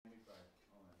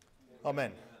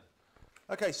Amen.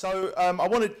 Okay, so I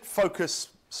want to focus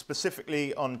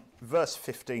specifically on verse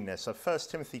 15 there. So 1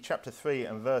 Timothy chapter 3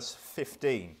 and verse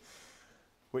 15,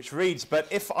 which reads, "But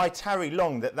if I tarry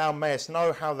long, that thou mayest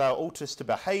know how thou oughtest to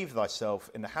behave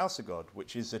thyself in the house of God,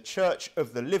 which is the church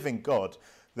of the living God,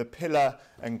 the pillar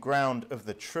and ground of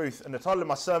the truth." And the title of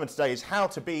my sermon today is How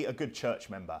to Be a Good Church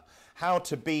Member. How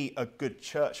to be a good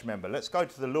church member. Let's go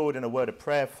to the Lord in a word of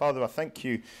prayer. Father, I thank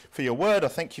you for your word. I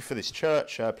thank you for this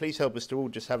church. Please help us to all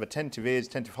just have attentive ears,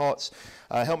 attentive hearts.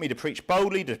 Help me to preach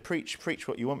boldly, to preach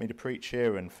what you want me to preach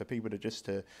here, and for people to just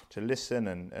to listen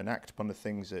and act upon the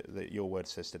things that your word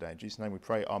says today. In Jesus' name we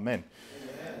pray, amen.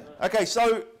 Amen. Okay,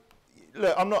 so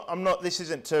look, I'm not. This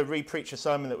isn't to re-preach a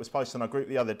sermon that was posted on our group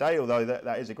the other day, although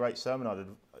that is a great sermon. I'd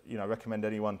recommend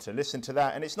anyone to listen to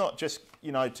that. And it's not just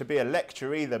to be a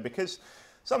lecture either, because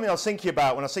something I was thinking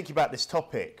about when I was thinking about this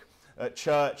topic at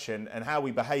church and how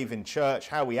we behave in church,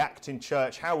 how we act in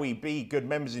church, how we be good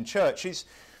members in church is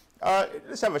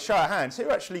let's have a show of hands. Who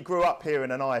actually grew up here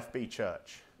in an IFB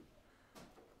church?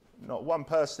 Not one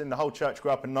person in the whole church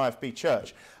grew up in an IFB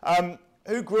church.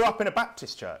 Who grew up in a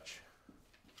Baptist church?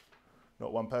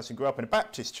 Not one person grew up in a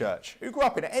Baptist church. Who grew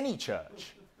up in any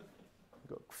church?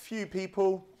 We've got a few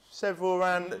people, several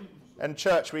around, and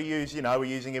church we use, we're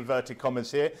using inverted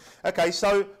commas here. Okay,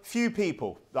 so few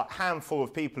people, that handful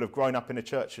of people have grown up in a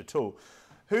church at all.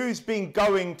 Who's been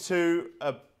going to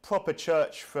a proper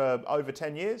church for over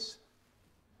 10 years?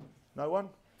 No one?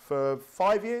 For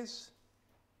 5 years?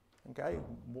 Okay,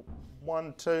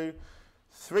 1, 2,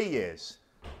 3 years.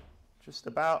 Just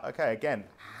about. Okay, again,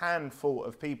 handful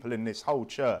of people in this whole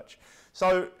church.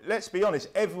 So let's be honest,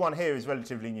 everyone here is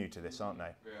relatively new to this, aren't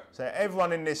they? Yeah. So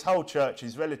everyone in this whole church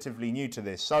is relatively new to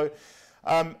this. So,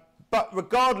 but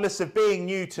regardless of being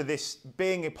new to this,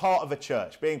 being a part of a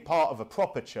church, being part of a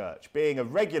proper church, being a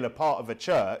regular part of a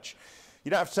church, you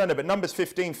don't have to turn it, but Numbers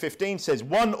 15:15 says,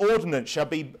 "One ordinance shall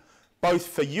be both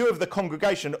for you of the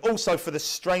congregation, also for the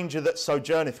stranger that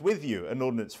sojourneth with you, an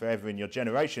ordinance forever in your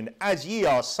generation. As ye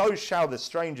are, so shall the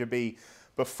stranger be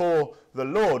before the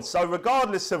Lord." So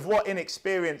regardless of what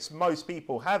inexperience most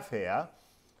people have here,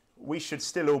 we should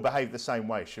still all behave the same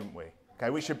way, shouldn't we?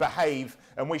 Okay, we should behave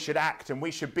and we should act and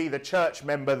we should be the church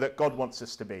member that God wants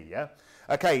us to be, yeah?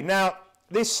 Okay, now,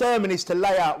 this sermon is to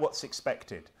lay out what's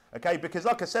expected, okay? Because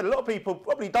like I said, a lot of people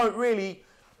probably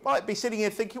might be sitting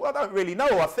here thinking, well, I don't really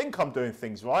know. I think I'm doing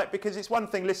things right, because it's one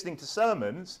thing listening to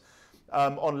sermons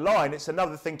online. It's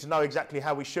another thing to know exactly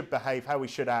how we should behave, how we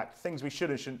should act, things we should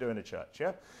and shouldn't do in a church,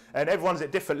 yeah? And everyone's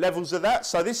at different levels of that.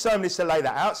 So this sermon is to lay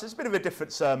that out. So it's a bit of a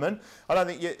different sermon. I don't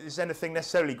think there's anything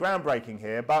necessarily groundbreaking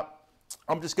here, but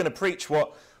I'm just going to preach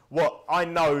what I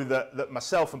know that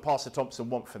myself and Pastor Thompson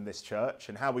want from this church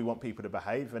and how we want people to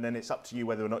behave, and then it's up to you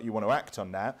whether or not you want to act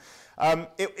on that.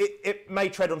 It may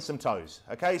tread on some toes,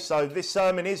 okay? So this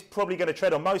sermon is probably going to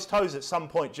tread on most toes at some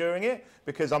point during it,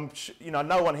 because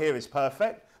no one here is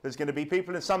perfect. There's going to be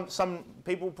people, and some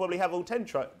people probably have all 10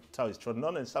 toes trodden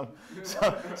on, and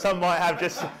some might have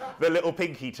just the little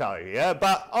pinky toe, yeah?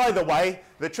 But either way,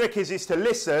 the trick is to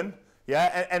listen,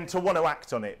 yeah, and to want to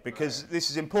act on it, because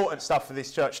this is important stuff for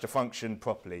this church to function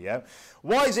properly, yeah?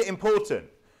 Why is it important?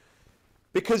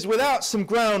 Because without some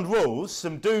ground rules,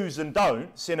 some do's and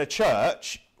don'ts in a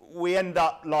church, we end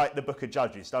up like the book of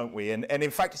Judges, don't we? And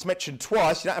in fact, it's mentioned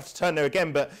twice. You don't have to turn there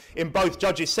again, but in both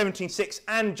Judges 17:6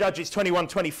 and Judges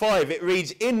 21:25, it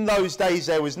reads, "In those days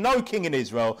there was no king in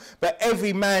Israel, but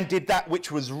every man did that which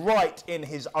was right in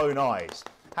his own eyes."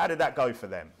 How did that go for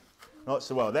them? Not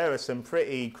so well. There is some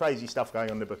pretty crazy stuff going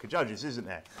on in the book of Judges, isn't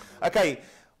there? Okay,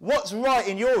 what's right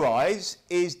in your eyes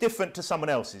is different to someone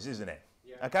else's, isn't it?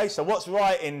 Yeah. Okay, so what's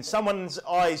right in someone's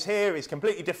eyes here is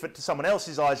completely different to someone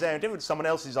else's eyes there, and different to someone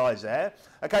else's eyes there.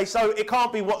 Okay, so it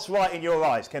can't be what's right in your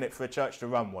eyes, can it, for a church to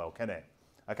run well, can it?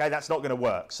 Okay, that's not going to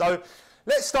work. So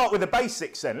let's start with the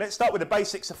basics then. Let's start with the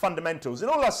basics of fundamentals. And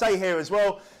all I say here as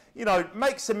well,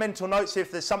 make some mental notes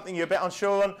if there's something you're a bit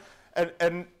unsure on.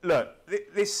 And look,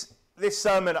 this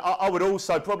sermon, I would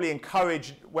also probably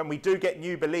encourage, when we do get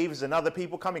new believers and other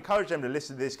people come, encourage them to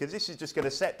listen to this, because this is just going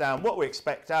to set down what we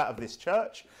expect out of this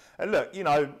church. And look,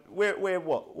 we're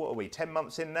what are we, 10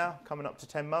 months in now? Coming up to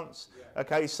 10 months? Yeah.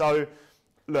 Okay, so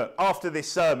look, after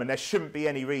this sermon, there shouldn't be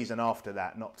any reason after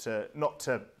that not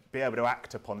to be able to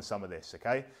act upon some of this,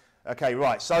 okay? Okay,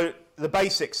 right, so the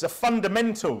basics, the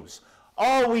fundamentals.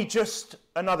 Are we just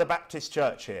another Baptist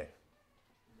church here?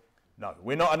 No,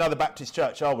 we're not another Baptist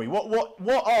church, are we?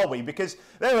 What are we? Because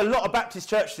there are a lot of Baptist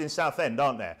churches in Southend,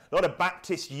 aren't there? A lot of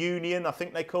Baptist Union, I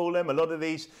think they call them. A lot of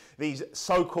these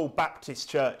so-called Baptist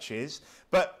churches.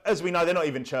 But as we know, they're not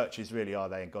even churches, really, are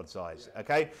they, in God's eyes?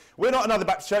 Okay? We're not another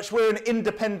Baptist church. We're an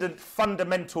independent,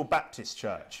 fundamental Baptist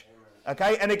church.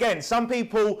 Okay, and again, some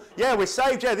people, yeah, we're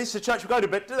saved, yeah, this is a church we go to,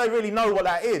 but do they really know what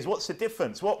that is? What's the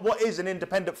difference? What is an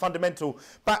independent, fundamental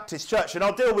Baptist church? And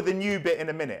I'll deal with the new bit in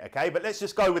a minute, okay? But let's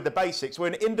just go with the basics. We're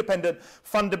an independent,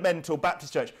 fundamental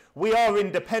Baptist church. We are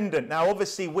independent. Now,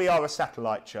 obviously, we are a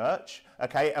satellite church,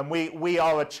 okay? And we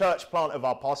are a church plant of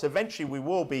our past. Eventually, we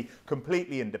will be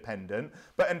completely independent.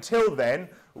 But until then,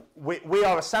 we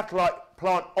are a satellite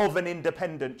plant of an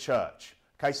independent church.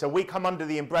 Okay, so we come under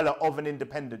the umbrella of an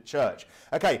independent church.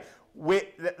 Okay,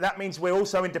 that means we're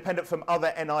also independent from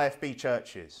other NIFB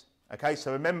churches. Okay,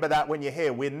 so remember that when you're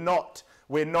here, we're not,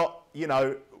 you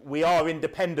know, we are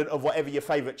independent of whatever your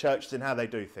favourite church is and how they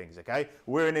do things. Okay,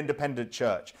 we're an independent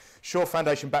church. Shore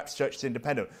Foundation Baptist Church is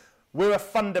independent. We're a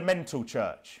fundamental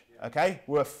church. Okay,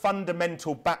 we're a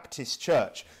fundamental Baptist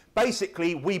church.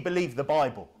 Basically, we believe the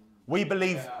Bible. We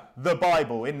believe the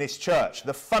Bible in this church,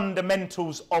 the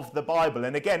fundamentals of the Bible.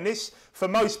 And again, this, for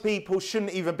most people,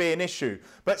 shouldn't even be an issue.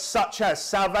 But such as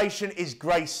salvation is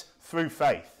grace through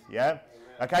faith. Yeah?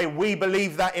 Okay, we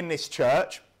believe that in this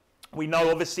church. We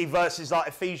know, obviously, verses like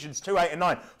Ephesians 2, 8 and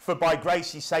 9. For by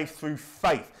grace ye saved through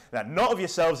faith. That not of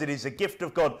yourselves, it is a gift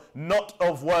of God, not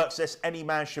of works, lest any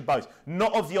man should boast.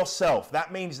 Not of yourself.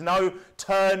 That means no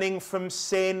turning from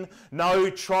sin, no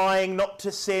trying not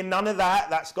to sin, none of that.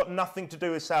 That's got nothing to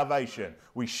do with salvation.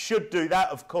 We should do that,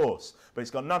 of course, but it's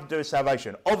got nothing to do with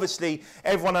salvation. Obviously,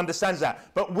 everyone understands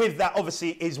that. But with that,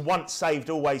 obviously, is once saved,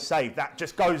 always saved. That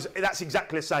just goes, that's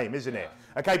exactly the same, isn't it?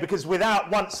 Okay, because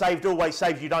without once saved, always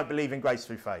saved, you don't believe in grace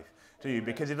through faith. Do you?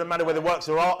 Because it doesn't matter whether works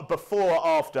are before or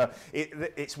after,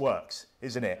 it's works,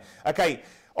 isn't it? Okay,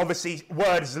 obviously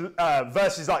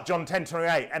verses like John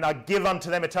 10:28, and I give unto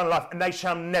them eternal life, and they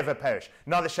shall never perish,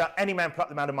 neither shall any man pluck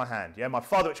them out of my hand. Yeah, my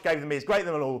Father which gave them me is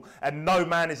greater than all, and no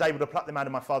man is able to pluck them out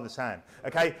of my Father's hand.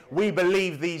 Okay, we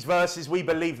believe these verses, we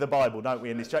believe the Bible, don't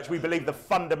we, in this church? We believe the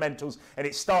fundamentals, and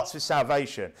it starts with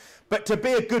salvation. But to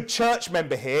be a good church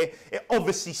member here, it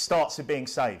obviously starts with being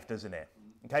saved, doesn't it?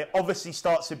 Okay, obviously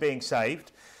starts with being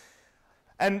saved.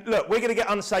 And look, we're going to get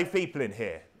unsaved people in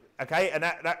here. Okay, and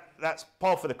that's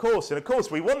par for the course. And of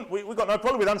course, we've got no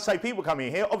problem with unsaved people coming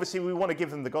in here. Obviously, we want to give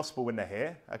them the gospel when they're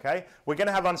here. Okay, we're going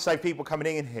to have unsaved people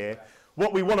coming in here.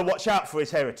 What we want to watch out for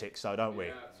is heretics, though, don't we?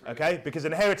 Okay, because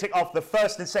an heretic after the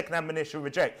first and second admonition will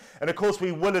reject. And of course,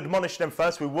 we will admonish them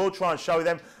first. We will try and show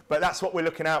them. But that's what we're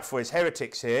looking out for is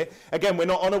heretics here. Again, we're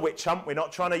not on a witch hunt. We're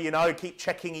not trying to, you know, keep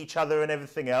checking each other and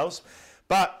everything else.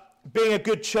 But being a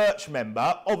good church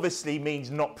member obviously means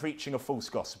not preaching a false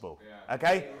gospel.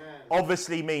 Okay? Amen.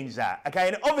 Obviously means that. Okay?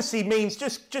 And it obviously means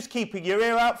just keeping your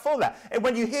ear out for that. And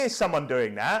when you hear someone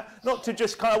doing that, not to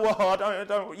just kind of, well, I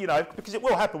don't, you know, because it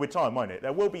will happen with time, won't it?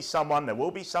 There will be someone, there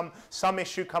will be some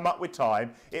issue come up with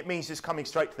time. It means just coming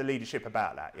straight to the leadership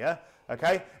about that, yeah?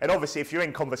 Okay? And obviously, if you're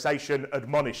in conversation,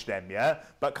 admonish them, yeah?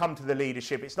 But come to the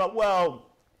leadership. It's not, well,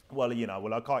 you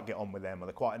know, I can't get on with them, or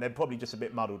they're quiet, and they're probably just a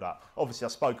bit muddled up. Obviously, I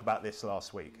spoke about this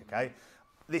last week, okay?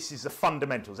 This is the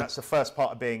fundamentals. That's the first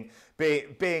part of being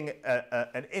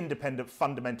an independent,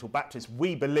 fundamental Baptist.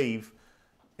 We believe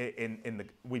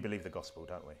we believe the gospel,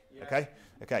 don't we? Yeah. Okay?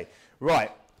 Okay,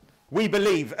 right. We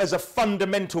believe, as a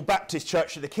fundamental Baptist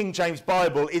church, that the King James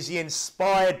Bible is the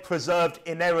inspired, preserved,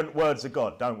 inerrant words of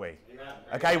God, don't we?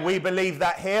 Okay, we believe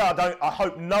that here. I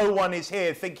hope no one is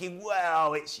here thinking,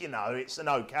 well, it's, you know, it's an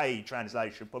okay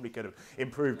translation. Probably could have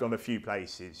improved on a few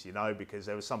places, you know, because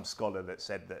there was some scholar that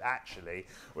said that actually,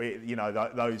 you know,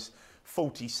 those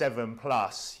 47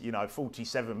 plus, you know,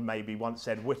 47 maybe once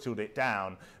said whittled it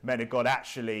down. Men of God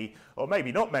actually, or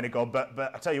maybe not men of God, but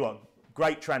I tell you what,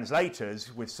 great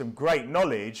translators with some great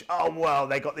knowledge, oh, well,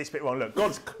 they got this bit wrong. Look,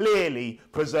 God's clearly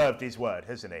preserved his word,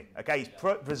 hasn't he? Okay, he's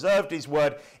preserved his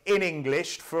word in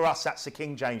English. For us, that's the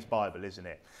King James Bible, isn't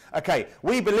it? Okay,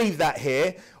 we believe that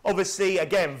here. Obviously,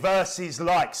 again, verses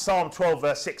like Psalm 12,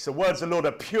 verse 6, the words of the Lord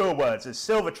are pure words, as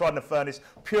silver tried in the furnace,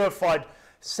 purified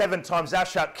 7 times. Thou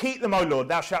shalt keep them, O Lord.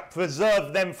 Thou shalt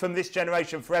preserve them from this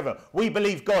generation forever. We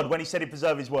believe God when he said he'd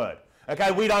preserve his word.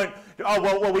 Okay, we don't,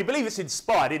 well, we believe it's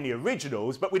inspired in the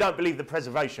originals, but we don't believe the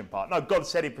preservation part. No, God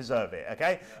said he'd preserve it,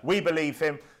 okay? We believe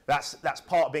him. That's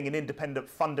part of being an independent,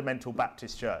 fundamental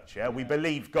Baptist church, yeah? We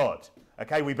believe God,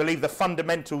 okay? We believe the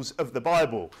fundamentals of the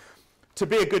Bible. to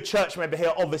be a good church member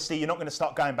here, obviously, you're not going to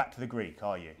start going back to the Greek,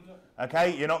 are you?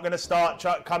 Okay, you're not going to start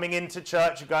coming into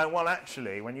church and going, well,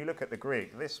 actually, when you look at the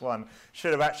Greek, this one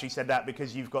should have actually said that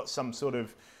because you've got some sort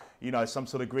of, some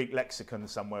sort of Greek lexicon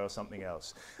somewhere or something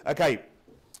else. Okay,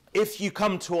 if you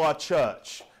come to our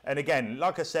church, and again,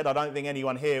 like I said, I don't think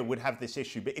anyone here would have this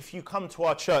issue, but if you come to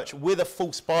our church with a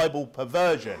false Bible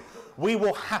perversion, we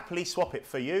will happily swap it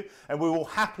for you, and we will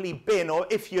happily bin, or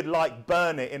if you'd like,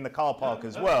 burn it in the car park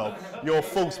as well, your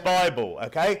false Bible,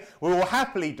 okay? We will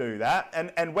happily do that,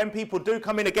 and when people do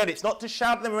come in, again, it's not to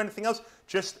shout at them or anything else,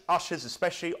 just ushers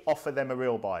especially offer them a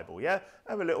real Bible, yeah?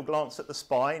 Have a little glance at the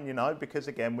spine, because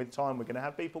again, with time, we're going to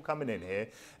have people coming in here,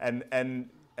 and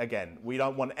again, we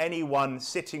don't want anyone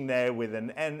sitting there with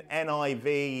an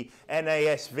NIV,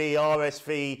 NASV,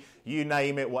 RSV, you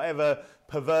name it, whatever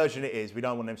perversion it is. We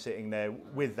don't want them sitting there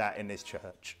with that in this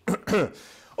church.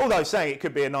 Although saying it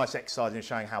could be a nice exercise in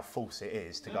showing how false it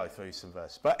is to go through some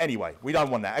verse. But anyway, we don't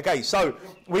want that. Okay, so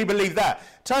we believe that.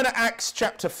 Turn to Acts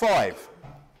chapter 5.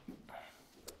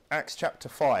 Acts chapter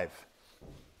 5.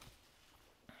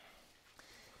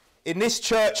 In this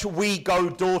church, we go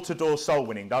door to door soul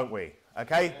winning, don't we?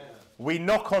 Okay, we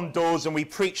knock on doors and we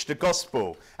preach the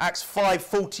gospel. Acts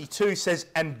 5:42 says,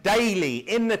 and daily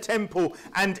in the temple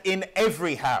and in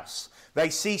every house they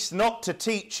cease not to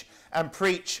teach and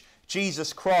preach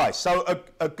Jesus Christ. So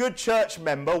a good church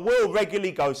member will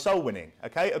regularly go soul winning.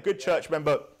 Okay, a good church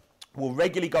member will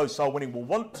regularly go soul winning, will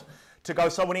want to go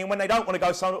soul winning, and when they don't want to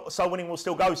go soul winning, will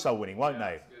still go soul winning, won't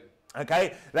they?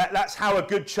 Okay, that's how a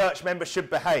good church member should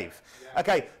behave.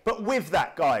 Okay, but with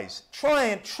that, guys, try,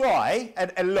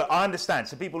 and look, I understand,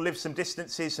 some people live some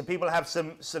distances, some people have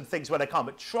some things where they can't,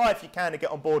 but try if you can to get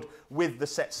on board with the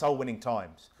set soul-winning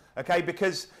times. Okay,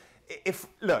 because if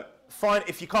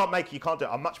you can't make it, you can't do it.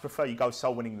 I much prefer you go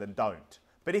soul-winning than don't.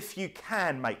 But if you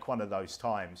can make one of those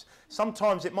times,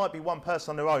 sometimes it might be one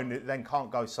person on their own that then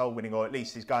can't go soul winning, or at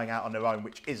least is going out on their own,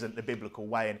 which isn't the biblical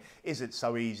way and isn't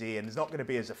so easy and is not going to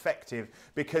be as effective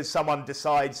because someone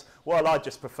decides, well, I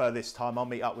just prefer this time. I'll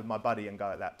meet up with my buddy and go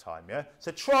at that time. Yeah.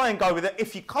 So try and go with it.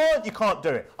 If you can't, you can't do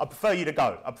it. I prefer you to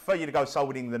go. I prefer you to go soul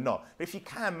winning than not. But if you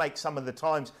can make some of the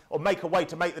times or make a way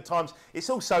to make the times, it's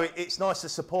nice to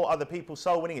support other people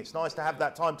soul winning. It's nice to have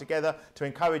that time together to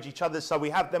encourage each other. So we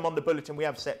have them on the bulletin. We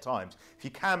have set times. If you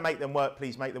can make them work,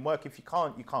 please make them work. If you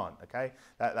can't, you can't. Okay,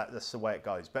 that's the way it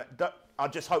goes. But I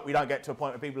just hope we don't get to a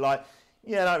point where people are like,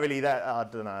 yeah, not really. That I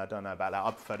don't know about that.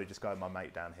 I prefer to just go with my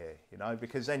mate down here,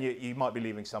 because then you might be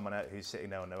leaving someone out who's sitting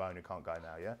there on their own who can't go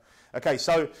now. Yeah. Okay,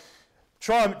 so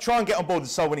try and get on board the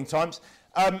soul winning times.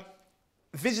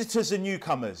 Visitors and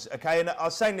newcomers. Okay, and I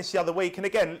was saying this the other week, and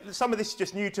again, some of this is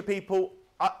just new to people.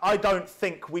 I don't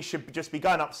think we should just be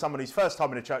going up to someone who's first time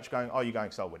in the church going, are you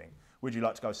going soul winning? Would you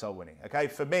like to go soul winning? Okay,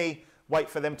 for me, wait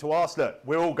for them to ask. Look,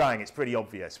 we're all going. It's pretty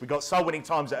obvious. We've got soul winning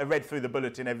times that are read through the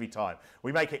bulletin every time.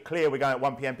 We make it clear we're going at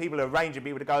 1 p.m. People are arranging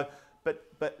people to go,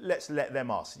 but let's let them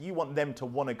ask. You want them to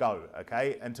want to go,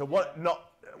 okay? And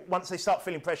once they start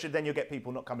feeling pressured, then you'll get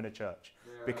people not coming to church.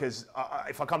 Because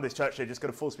if I come to this church, they're just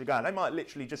going to force me going. They might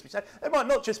literally just be saved. They might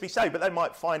not just be saved, but they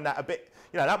might find that a bit,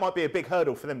 that might be a big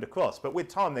hurdle for them to cross. But with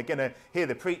time, they're going to hear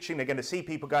the preaching. They're going to see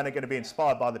people going. They're going to be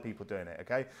inspired by the people doing it.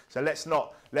 Okay. So let's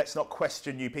not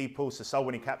question new people. So soul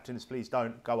winning captains, please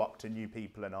don't go up to new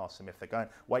people and ask them if they're going.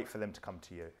 Wait for them to come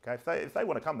to you. Okay. If they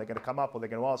want to come, they're going to come up, or they're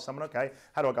going to ask someone. Okay.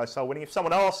 How do I go soul winning? If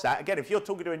someone asks that, again, if you're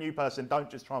talking to a new person, don't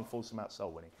just try and force them out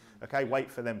soul winning. Okay.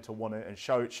 Wait for them to want to and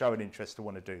show an interest to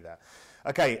want to do that.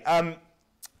 Okay.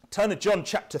 Turn to John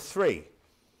chapter 3.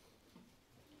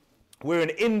 We're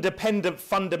an independent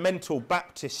fundamental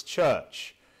Baptist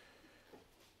church.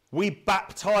 We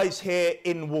baptize here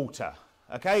in water.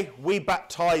 Okay? We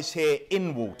baptize here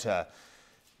in water.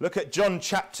 Look at John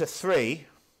chapter 3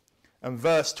 and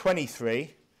verse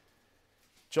 23.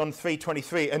 John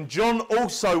 3:23. And John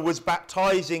also was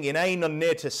baptizing in Aenon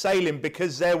near to Salem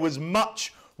because there was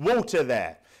much water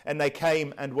there. And they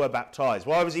came and were baptized.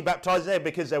 Why was he baptized there?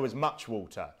 Because there was much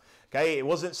water. Okay, it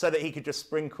wasn't so that he could just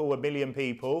sprinkle 1 million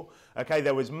people. Okay,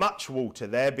 there was much water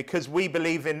there because we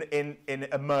believe in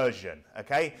immersion.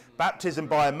 Okay, baptism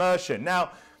by immersion.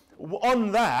 Now,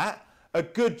 on that,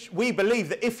 we believe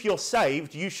that if you're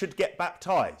saved, you should get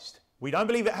baptized. We don't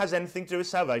believe it has anything to do with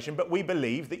salvation, but we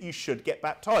believe that you should get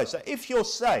baptized. So if you're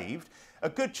saved, a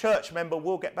good church member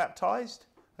will get baptized.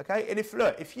 Okay, and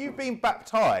if you've been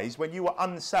baptized when you were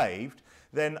unsaved,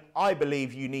 then I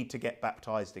believe you need to get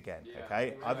baptized again.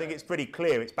 Okay, I think it's pretty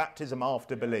clear. It's baptism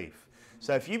after belief.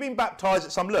 So if you've been baptized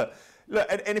at some look,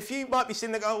 and if you might be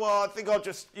sitting there going, well, I think I'll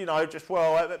just,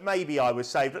 maybe I was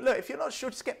saved. But look, if you're not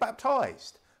sure, just get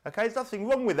baptized. Okay, there's nothing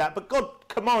wrong with that, but God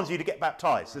commands you to get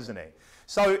baptised, doesn't he?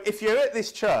 So if you're at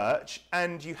this church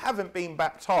and you haven't been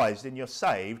baptised and you're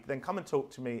saved, then come and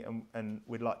talk to me and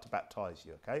we'd like to baptise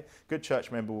you, okay? Good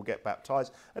church member will get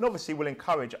baptised, and obviously we'll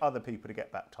encourage other people to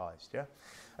get baptised, yeah?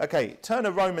 Okay, turn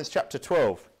to Romans chapter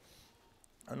 12.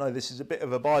 I know this is a bit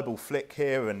of a Bible flick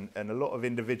here and a lot of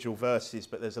individual verses,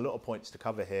 but there's a lot of points to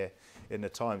cover here in the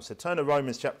time. So turn to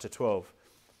Romans chapter 12.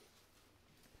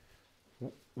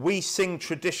 We sing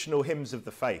traditional hymns of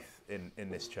the faith in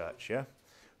this church, yeah?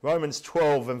 Romans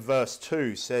 12 and verse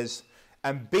 2 says,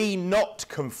 "And be not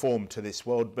conformed to this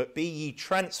world, but be ye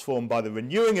transformed by the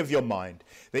renewing of your mind,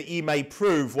 that ye may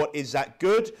prove what is that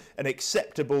good and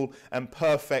acceptable and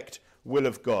perfect will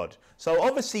of God." So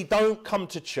obviously don't come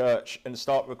to church and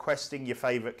start requesting your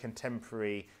favourite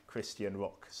contemporary Christian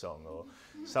rock song or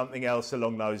something else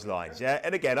along those lines, yeah?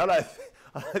 And again, I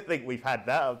don't think we've had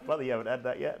that. Brother, you haven't had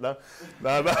that yet? No?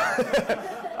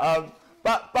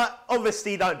 But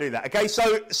obviously don't do that, okay?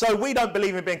 So we don't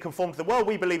believe in being conformed to the world.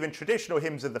 We believe in traditional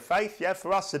hymns of the faith, yeah?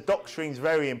 For us, the doctrine's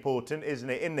very important, isn't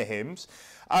it, in the hymns?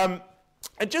 And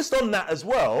just on that as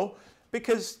well,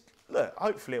 because, look,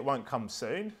 hopefully it won't come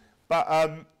soon,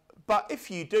 but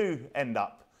if you do end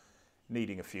up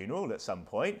needing a funeral at some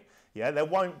point, yeah, there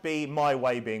won't be My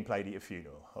Way being played at your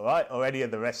funeral, all right? Or any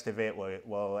of the rest of it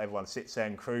while everyone sits there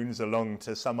and croons along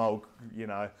to some old,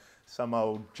 some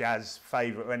old jazz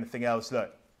favourite or anything else.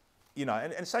 Look,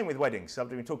 and same with weddings. I've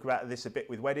been talking about this a bit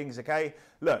with weddings, okay?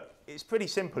 Look, it's pretty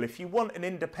simple. If you want an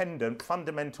independent,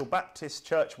 fundamental Baptist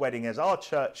church wedding, as our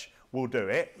church will do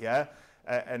it, yeah?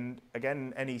 And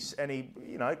again, any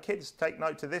kids, take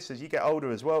note of this as you get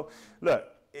older as well. Look,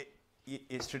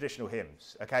 it's traditional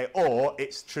hymns, okay? Or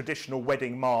it's traditional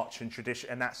wedding march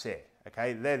and that's it,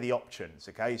 okay? They're the options,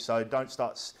 okay? So don't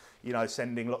start,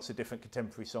 sending lots of different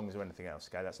contemporary songs or anything else,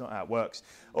 okay? That's not how it works.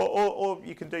 Or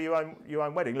you can do your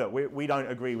own wedding. Look, we don't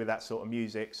agree with that sort of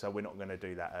music, so we're not going to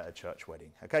do that at a church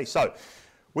wedding, okay? So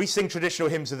we sing traditional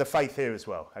hymns of the faith here as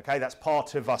well, okay? That's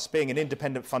part of us being an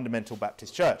independent, fundamental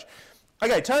Baptist church.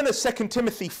 Okay, turn to 2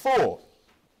 Timothy 4.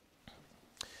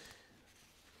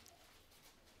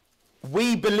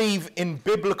 We believe in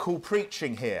biblical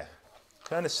preaching here.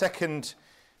 Turn to 2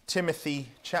 Timothy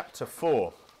chapter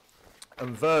 4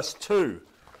 and verse 2.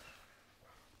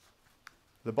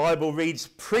 The Bible reads,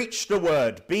 "Preach the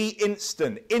word, be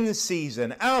instant, in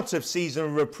season, out of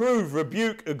season, reprove,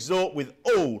 rebuke, exhort with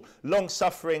all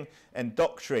long-suffering and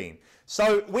doctrine."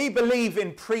 So we believe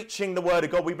in preaching the word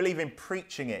of God. We believe in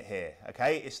preaching it here,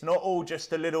 okay? It's not all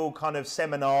just a little kind of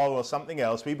seminar or something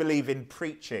else. We believe in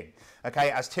preaching,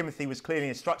 okay? As Timothy was clearly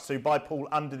instructed to by Paul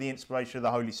under the inspiration of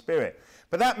the Holy Spirit.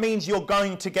 But that means you're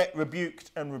going to get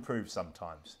rebuked and reproved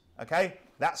sometimes, okay?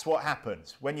 That's what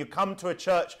happens. When you come to a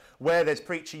church where there's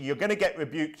preaching, you're going to get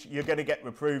rebuked, you're going to get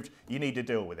reproved, you need to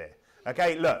deal with it.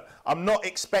 Okay, look, I'm not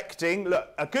expecting,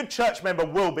 a good church member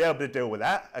will be able to deal with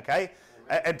that, okay?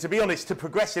 And to be honest, to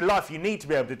progress in life, you need to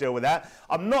be able to deal with that.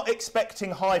 I'm not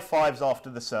expecting high fives after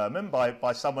the sermon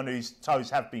by someone whose toes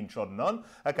have been trodden on.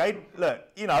 Okay, look,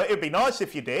 it'd be nice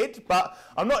if you did, but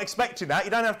I'm not expecting that.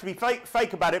 You don't have to be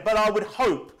fake about it, but I would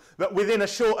hope that within a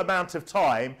short amount of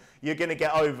time, you're going to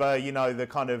get over, the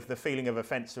kind of the feeling of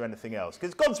offence or anything else.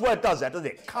 Because God's word does that, doesn't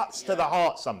it? It cuts to the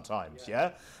heart sometimes,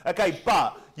 yeah? Okay,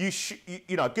 but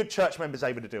good church members are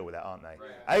able to deal with that, aren't they?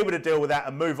 Right. Able to deal with that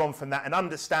and move on from that and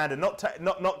understand and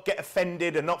not get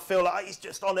offended and not feel like, he's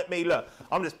just on at me. Look,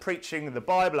 I'm just preaching the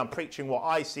Bible. I'm preaching what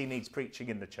I see needs preaching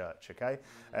in the church, okay?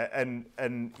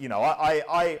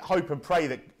 I hope and pray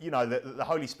that, that the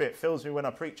Holy Spirit fills me when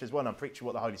I preach as well, and I'm preaching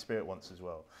what the Holy Spirit wants as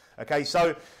well. Okay,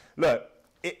 so, look,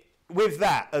 with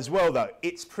that as well, though,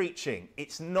 it's preaching.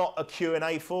 It's not a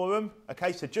Q&A forum,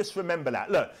 okay? So just remember that.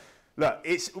 Look,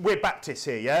 we're Baptists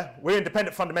here, yeah? We're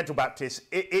independent fundamental Baptists.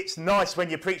 It's nice when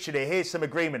you're preaching it. Here's some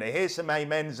agreement. Here's some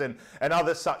amens and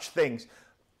other such things.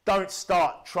 Don't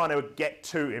start trying to get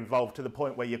too involved to the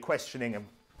point where you're questioning and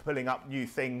pulling up new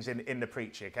things in the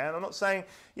preaching, okay? And I'm not saying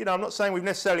we've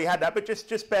necessarily had that, but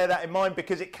just bear that in mind,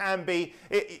 because it can be,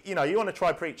 you want to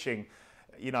try preaching,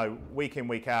 week in,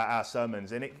 week out, our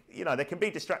sermons, and there can be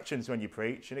distractions when you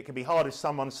preach, and it can be hard if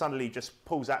someone suddenly just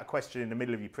pulls out a question in the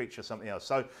middle of your preach or something else.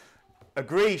 So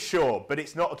agree, sure, but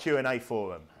it's not a Q&A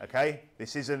forum, okay?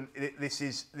 This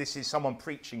is someone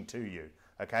preaching to you,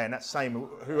 okay? And that's the same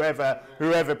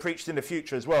whoever preached in the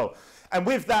future as well. And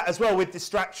with that as well, with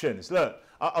distractions, look,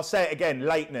 I'll say it again,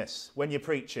 lateness when you're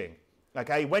preaching.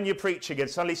 Okay, when you're preaching and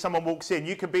suddenly someone walks in,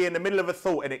 you can be in the middle of a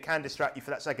thought and it can distract you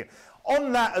for that second.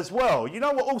 On that as well, you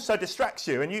know what also distracts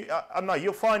you? And I know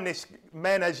you'll find this,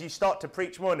 men, as you start to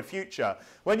preach more in the future.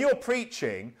 When you're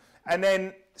preaching and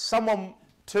then someone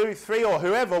 2, 3, or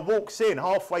whoever walks in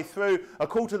halfway through, a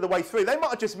quarter of the way through, they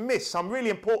might have just missed some really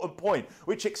important point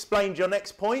which explains your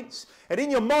next points. And in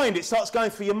your mind, it starts going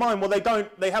through your mind, well,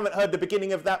 they haven't heard the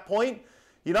beginning of that point.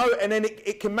 You know, and then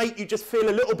it can make you just feel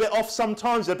a little bit off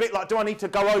sometimes, a bit like, do I need to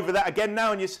go over that again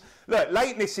now? And look,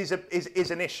 lateness is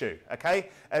an issue, okay?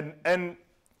 And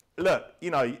look,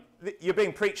 you know, you're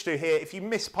being preached to here. If you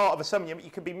miss part of a sermon, you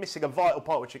could be missing a vital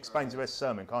part which explains the rest of the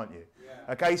sermon, can't you?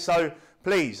 Yeah. Okay, so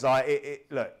please, like,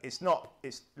 look, it's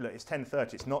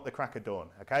 10:30. It's not the crack of dawn,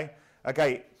 okay?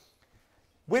 Okay,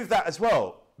 with that as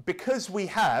well, because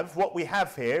what we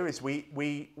have here is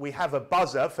we have a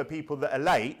buzzer for people that are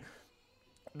late.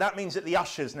 That means that the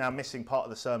usher's now missing part of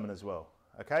the sermon as well,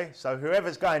 okay? So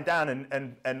whoever's going down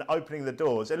and opening the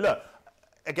doors, and look,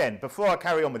 again, before I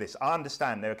carry on with this, I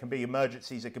understand there can be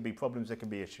emergencies, there can be problems, there can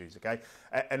be issues, okay?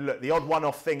 And look, the odd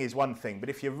one-off thing is one thing, but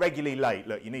if you're regularly late,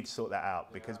 look, you need to sort that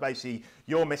out, because basically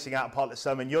you're missing out on part of the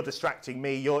sermon, you're distracting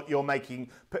me, you're making,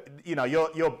 you know,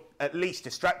 you're at least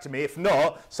distracting me, if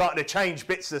not, starting to change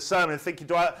bits of the sermon and thinking,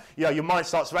 you know, your mind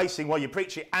starts racing while you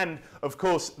preach it, and of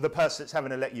course, the person that's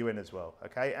having to let you in as well,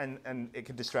 okay? And it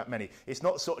can distract many. It's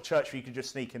not the sort of church where you can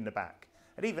just sneak in the back.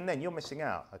 And even then, you're missing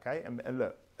out, okay? And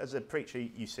look, as a preacher,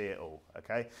 you see it all,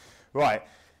 okay? Right.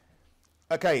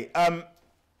 Okay,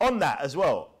 on that as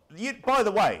well, by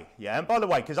the way,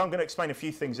 because I'm going to explain a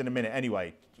few things in a minute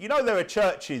anyway. You know there are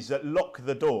churches that lock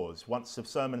the doors once the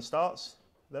sermon starts?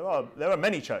 There are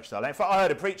many churches like that. In fact, I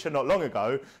heard a preacher not long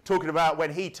ago talking about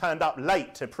when he turned up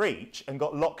late to preach and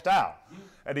got locked out.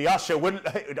 And the usher wouldn't,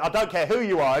 I don't care who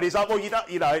you are. And he's like, well,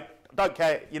 don't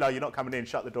care, you know, you're not coming in,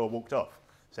 shut the door, walked off.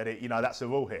 Said, you know, that's the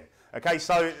rule here. Okay,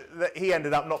 so he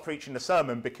ended up not preaching the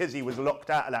sermon because he was locked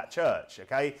out of that church,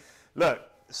 okay? Look,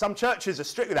 some churches are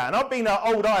strict with that. And I've been at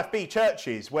old IFB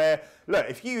churches where, look,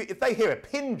 if they hear a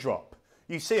pin drop,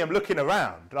 you see them looking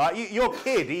around. Like, your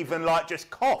kid even, like, just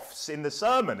coughs in the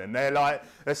sermon, and they're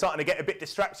starting to get a bit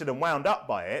distracted and wound up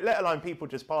by it, let alone people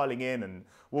just piling in and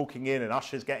walking in and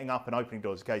ushers getting up and opening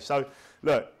doors. Okay, so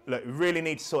look, we really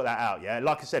need to sort that out, yeah?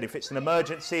 Like I said, if it's an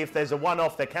emergency, if there's a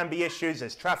one-off, there can be issues,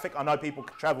 there's traffic. I know people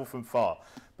can travel from far,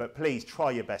 but please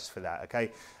try your best for that,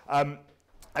 okay?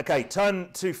 Okay,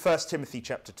 turn to 1 Timothy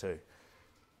chapter 2.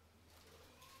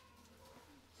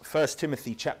 1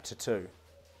 Timothy chapter 2.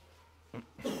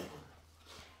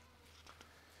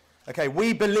 Okay,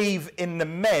 we believe in the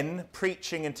men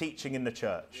preaching and teaching in the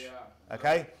church. Yeah.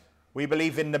 Okay? We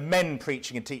believe in the men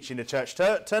preaching and teaching in the church.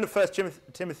 Turn to 1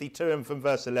 Timothy 2 and from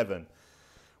verse 11,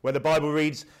 where the Bible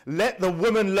reads, "Let the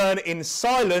woman learn in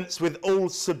silence with all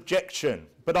subjection.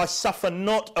 But I suffer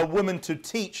not a woman to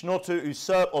teach, nor to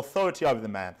usurp authority over the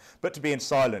man, but to be in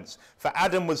silence. For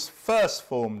Adam was first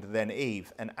formed, then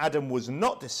Eve. And Adam was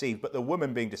not deceived, but the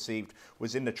woman being deceived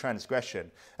was in the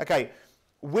transgression." Okay,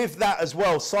 with that as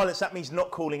well, silence, that means not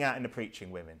calling out in the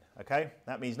preaching, women. Okay,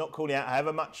 that means not calling out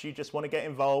however much you just want to get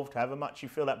involved, however much you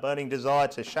feel that burning desire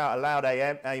to shout aloud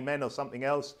amen or something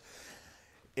else.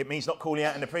 It means not calling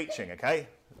out in the preaching, okay?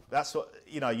 That's what,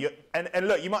 you know, and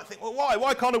look, you might think, well, why?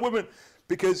 Why can't a woman?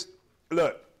 Because,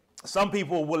 look, some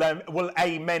people will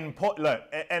amen,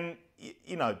 and,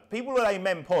 you know, people will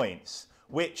amen points,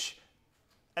 which,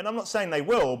 and I'm not saying they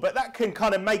will, but that can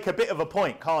kind of make a bit of a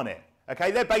point, can't it?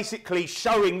 Okay, they're basically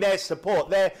showing their support.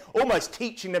 They're almost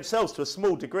teaching themselves to a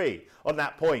small degree on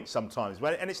that point sometimes.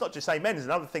 And it's not just amens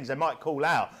and other things they might call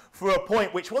out for a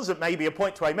point which wasn't maybe a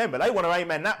point to amen, but they want to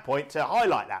amen that point to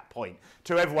highlight that point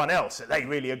to everyone else that they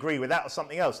really agree with that or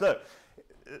something else. Look,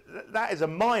 that is a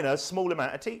minor, small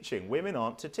amount of teaching. Women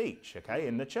aren't to teach, okay,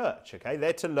 in the church, okay?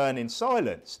 They're to learn in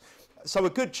silence. So a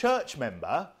good church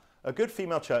member, a good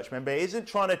female church member, isn't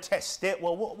trying to test it.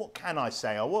 Well, what can I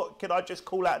say? Or what could I just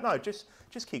call out? No, just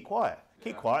keep quiet.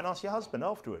 Keep quiet and ask your husband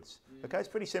afterwards. Okay, it's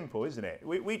pretty simple, isn't it?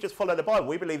 We just follow the Bible.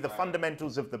 We believe the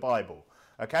fundamentals of the Bible.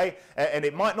 Okay, and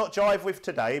it might not jive with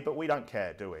today, but we don't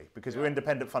care, do we? Because we're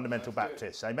independent fundamental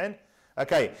Baptists. Amen?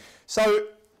 Okay, so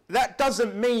that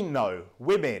doesn't mean, though,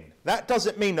 women, that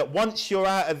doesn't mean that once you're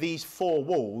out of these four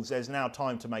walls, there's now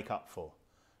time to make up for.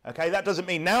 Okay, that doesn't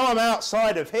mean now I'm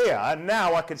outside of here and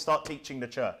now I can start teaching the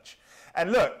church.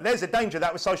 And look, there's a danger of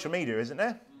that with social media, isn't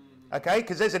there? Okay,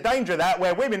 because there's a danger of that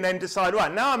where women then decide,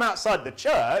 right, now I'm outside the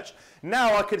church,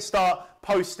 now I can start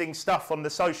posting stuff on the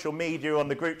social media, on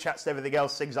the group chats and everything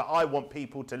else, things that I want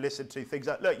people to listen to, things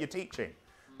like, look, you're teaching.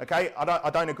 Okay, I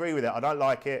don't agree with it. I don't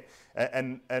like it,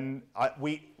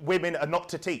 women are not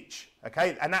to teach.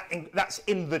 Okay, and that's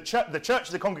in the church. The church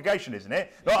is a congregation, isn't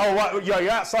it? Not, oh, right,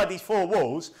 you're outside these four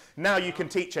walls. Now you can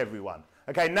teach everyone.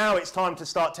 Okay, now it's time to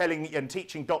start telling and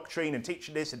teaching doctrine and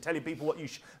teaching this and telling people what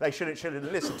they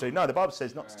shouldn't listen to. No, the Bible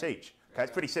says not to teach. Okay,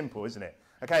 it's pretty simple, isn't it?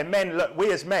 Okay, men, look,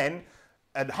 we as men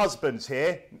and husbands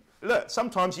here, look,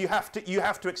 sometimes you have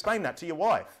to explain that to your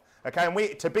wife. Okay,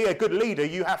 and to be a good leader,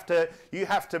 you have to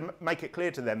make it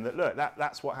clear to them that, look,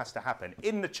 that's what has to happen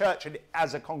in the church and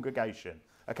as a congregation.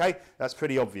 Okay, that's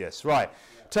pretty obvious. Right,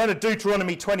 turn to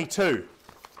Deuteronomy 22.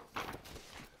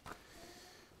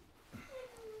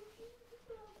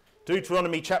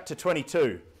 Deuteronomy chapter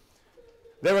 22.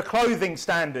 There are clothing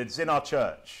standards in our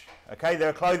church. Okay, there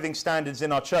are clothing standards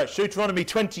in our church. Deuteronomy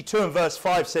 22 and verse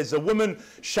 5 says, "A woman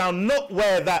shall not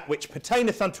wear that which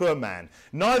pertaineth unto a man,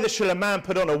 neither shall a man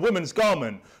put on a woman's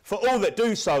garment, for all that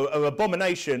do so are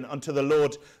abomination unto the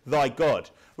Lord thy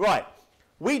God." Right,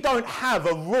 we don't have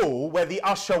a rule where the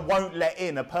usher won't let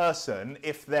in a person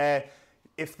if they're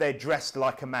dressed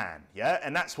like a man, yeah?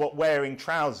 And that's what wearing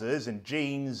trousers and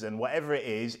jeans and whatever it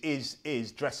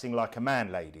is dressing like a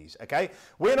man, ladies, okay?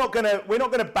 We're not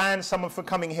gonna ban someone from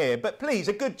coming here, but please,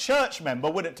 a good church member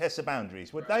wouldn't test the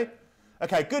boundaries, would they?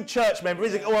 Okay, good church member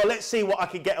isn't, well, let's see what I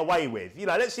can get away with. You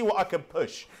know, let's see what I can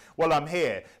push while I'm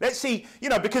here. Let's see, you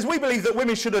know, because we believe that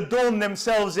women should adorn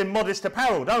themselves in modest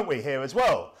apparel, don't we, here as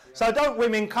well? So don't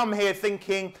women come here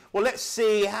thinking, well, let's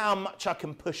see how much I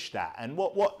can push that. And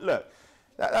look,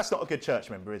 that's not a good church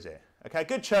member, is it? Okay, a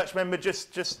good church member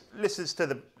just listens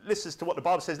to what the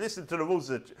Bible says, listens to the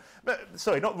rules,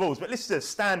 not rules, but listens to the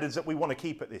standards that we want to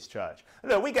keep at this church.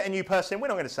 Look, we get a new person, we're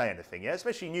not going to say anything, yeah,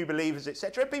 especially new believers,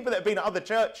 etc. People that have been at other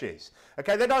churches,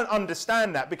 okay, they don't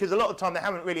understand that because a lot of the time they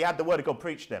haven't really had the word of God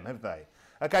preached to them, have they?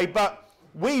 Okay, but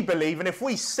we believe, and if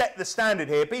we set the standard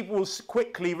here, people will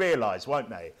quickly realise, won't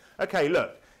they? Okay,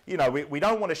 look. You know, we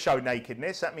don't want to show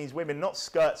nakedness. That means women not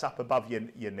skirts up above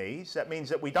your knees. That means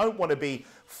that we don't want to be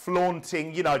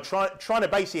flaunting, you know, trying to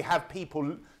basically have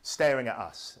people staring at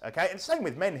us. Okay, and same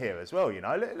with men here as well. You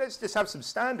know, let's just have some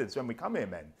standards when we come here,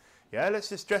 men. Yeah, let's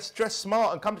just dress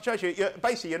smart and come to church. You're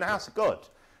basically in the house of God.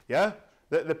 Yeah,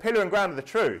 the pillar and ground of the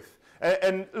truth.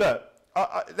 And look,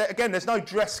 again, there's no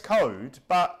dress code,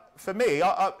 but for me,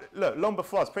 look, long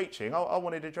before I was preaching, I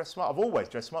wanted to dress smart. I've always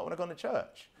dressed smart when I've gone to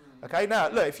church. Okay, now,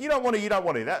 look, if you don't want to, you don't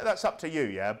want to. That's up to you,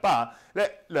 yeah? But,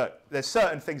 look, there's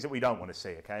certain things that we don't want to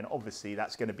see, okay? And obviously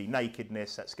that's going to be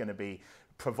nakedness, that's going to be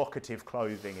provocative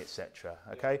clothing, etc.,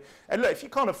 okay? And look, if you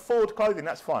can't afford clothing,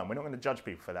 that's fine. We're not going to judge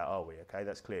people for that, are we? Okay,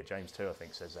 that's clear. James 2, I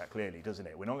think, says that clearly, doesn't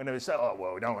it? We're not going to say, oh,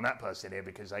 well, we don't want that person here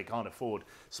because they can't afford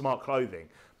smart clothing.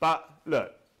 But,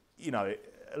 look, you know,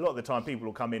 a lot of the time people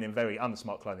will come in very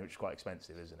unsmart clothing, which is quite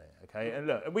expensive, isn't it? Okay, and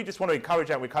look, we just want to encourage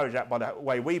that by the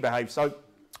way we behave. So,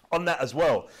 on that as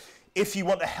well, if you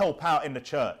want to help out in the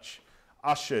church,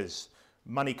 ushers,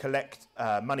 money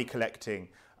collecting,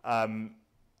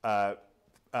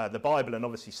 the Bible, and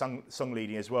obviously song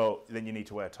leading as well, then you need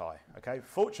to wear a tie. Okay.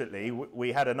 Fortunately,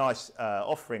 we had a nice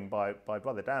offering by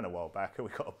Brother Dan a while back, and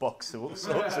we got a box of all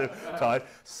sorts of ties.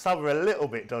 Some are a little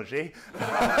bit dodgy,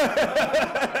 but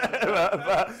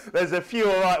there's a few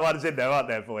all right ones in there, aren't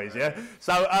there, boys? Yeah.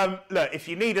 So look, if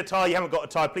you need a tie, you haven't got a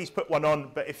tie, please put one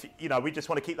on. But if you know, we just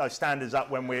want to keep those standards up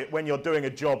when you're doing a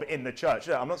job in the church.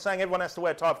 Look, I'm not saying everyone has to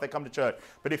wear a tie if they come to church,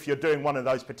 but if you're doing one of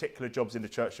those particular jobs in the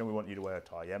church, then we want you to wear a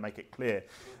tie. Yeah, make it clear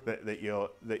that you're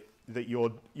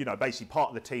you know, basically part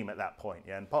of the team at that point,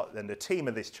 yeah, and the team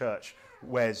of this church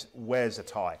wears a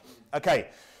tie. Okay,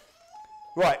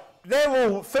 right. They're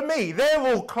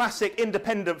all classic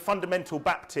independent fundamental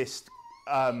Baptist,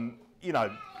 you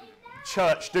know,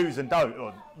 church do's and don'ts,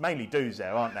 or mainly do's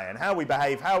there, aren't they? And how we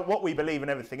behave, what we believe,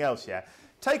 and everything else. Yeah.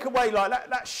 Take away like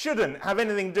that shouldn't have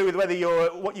anything to do with whether you're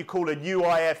what you call a new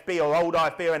IFB or old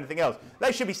IFB or anything else.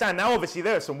 They should be saying, now obviously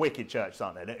there are some wicked churches,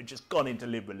 aren't there, that have just gone into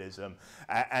liberalism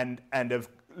and have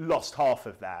lost half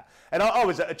of that. And I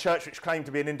was at a church which claimed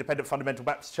to be an independent fundamental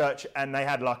Baptist church, and they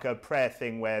had like a prayer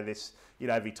thing where this, you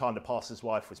know, every time the pastor's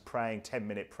wife was praying,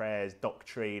 10-minute prayers,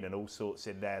 doctrine and all sorts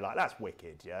in there. Like, that's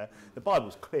wicked, yeah? The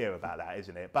Bible's clear about that,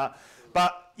 isn't it? But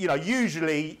you know,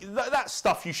 usually that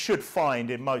stuff you should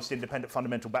find in most independent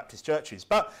fundamental Baptist churches.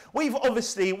 But we've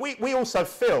obviously, we also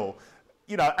feel,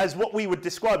 you know, as what we would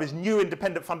describe as new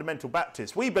independent fundamental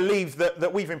Baptists, we believe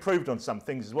that we've improved on some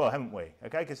things as well, haven't we?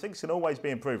 Okay, because things can always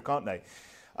be improved, can't they?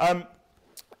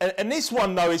 And this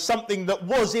one, though, is something that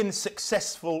was in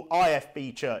successful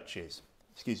IFB churches.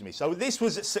 Excuse me. So this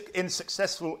was in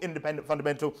successful independent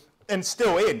fundamental and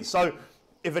still in. So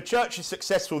if a church is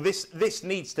successful, this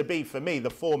needs to be, for me, the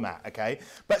format, okay?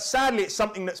 But sadly, it's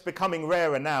something that's becoming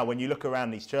rarer now when you look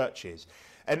around these churches.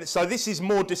 And so this is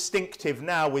more distinctive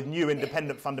now with new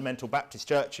independent fundamental Baptist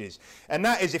churches. And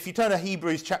that is, if you turn to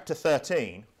Hebrews chapter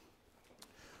 13,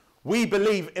 we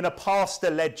believe in a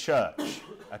pastor-led church,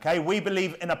 okay? We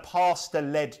believe in a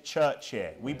pastor-led church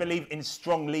here. We believe in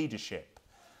strong leadership,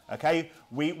 Okay,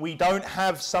 we don't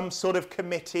have some sort of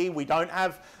committee. We don't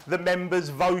have the members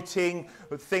voting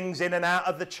things in and out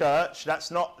of the church.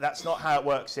 That's not how it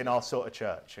works in our sort of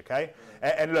church. Okay,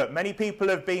 and look, many people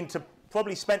have been to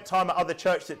probably spent time at other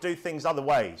churches that do things other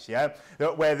ways. Yeah,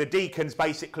 where the deacons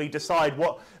basically decide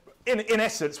what, in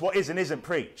essence, what is and isn't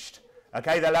preached.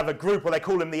 Okay, they'll have a group, or they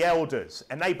call them the elders,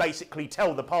 and they basically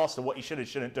tell the pastor what he should and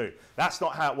shouldn't do. That's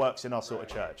not how it works in our sort of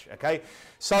church. Okay,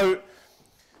 so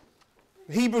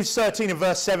Hebrews 13 and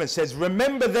verse 7 says,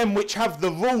 remember them which have the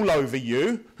rule over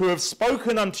you, who have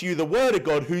spoken unto you the word of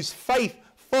God, whose faith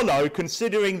follow,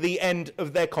 considering the end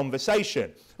of their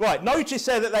conversation. Right, notice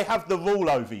there that they have the rule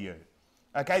over you.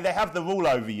 Okay, they have the rule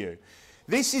over you.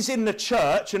 This is in the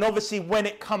church, and obviously when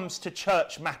it comes to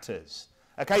church matters.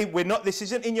 Okay, this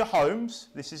isn't in your homes,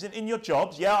 this isn't in your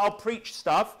jobs. Yeah, I'll preach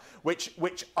stuff which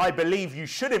I believe you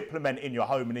should implement in your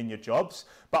home and in your jobs,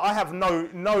 but I have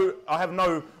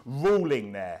no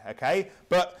ruling there, okay?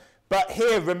 But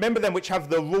here, remember them which have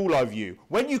the rule over you.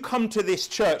 When you come to this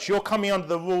church, you're coming under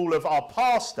the rule of our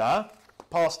pastor,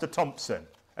 Pastor Thompson.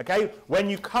 Okay, when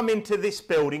you come into this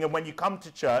building and when you come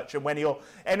to church and when you're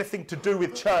anything to do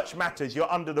with church matters,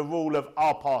 you're under the rule of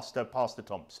our pastor, Pastor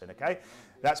Thompson. Okay,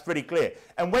 that's pretty clear.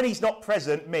 And when he's not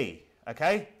present, me.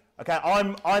 Okay,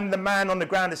 I'm the man on the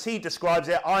ground as he describes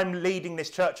it. I'm leading this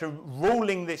church and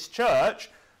ruling this church.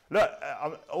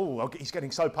 Look, he's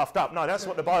getting so puffed up. No, that's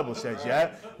what the Bible says,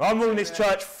 yeah? I'm ruling this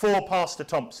church for Pastor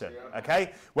Thompson,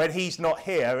 okay? When he's not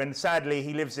here, and sadly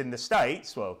he lives in the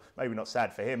States, well, maybe not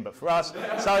sad for him, but for us,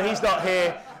 so he's not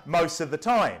here most of the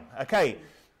time, okay?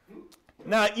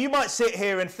 Now, you might sit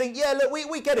here and think, yeah, look,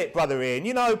 we get it, Brother Ian.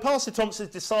 You know, Pastor Thompson's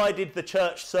decided the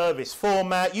church service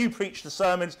format, you preach the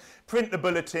sermons, print the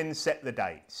bulletins, set the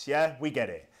dates, yeah? We get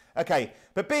it. Okay,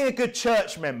 but being a good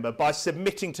church member by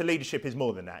submitting to leadership is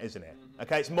more than that, isn't it?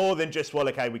 Okay, it's more than just, well,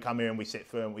 okay, we come here and we sit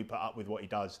through and we put up with what he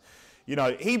does. You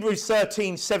know, Hebrews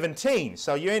 13:17.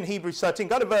 So you're in Hebrews 13,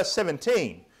 go to verse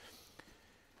 17,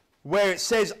 where it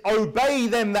says, obey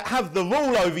them that have the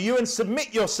rule over you and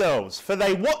submit yourselves, for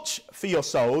they watch for your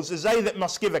souls as they that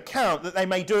must give account, that they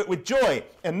may do it with joy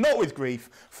and not with grief,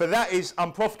 for that is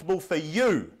unprofitable for you.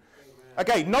 Amen.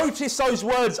 Okay, notice those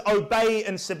words, obey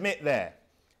and submit there.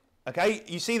 Okay,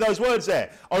 you see those words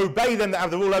there? Obey them that have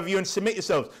the rule over you and submit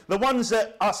yourselves. The ones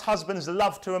that us husbands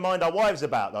love to remind our wives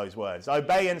about, those words.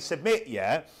 Obey and submit,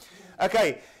 yeah?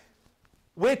 Okay,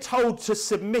 we're told to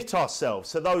submit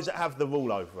ourselves to those that have the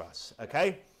rule over us,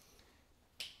 okay?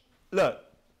 Look,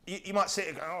 you might sit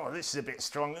and go, oh, this is a bit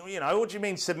strong. You know, what do you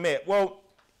mean submit? Well,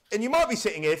 and you might be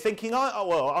sitting here thinking,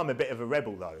 I'm a bit of a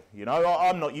rebel, though. You know,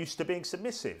 I'm not used to being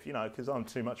submissive, you know, because I'm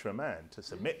too much of a man to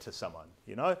submit to someone,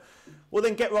 you know. Well,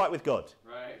 then get right with God.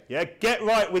 Right. Yeah, get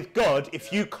right with God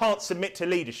if you can't submit to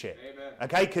leadership. Amen.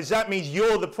 Okay, because that means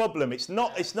you're the problem. It's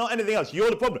not anything else.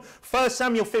 You're the problem. 1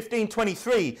 Samuel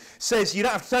 15:23 says, you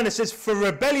don't have to turn, it says, for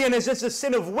rebellion is as a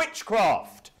sin of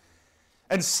witchcraft,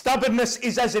 and stubbornness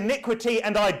is as iniquity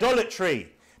and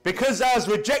idolatry. Because thou hast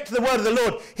rejected the word of the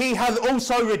Lord, he hath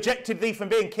also rejected thee from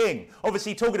being king.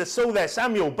 Obviously talking to Saul there,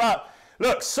 Samuel, but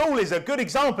look, Saul is a good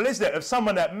example, isn't it, of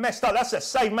someone that messed up. That's a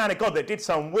saved man of God that did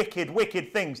some wicked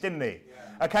things, didn't he?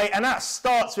 Yeah. Okay, and that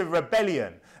starts with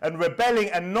rebellion. And rebelling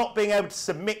and not being able to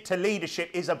submit to leadership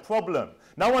is a problem.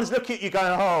 No one's looking at you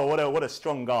going, oh, what a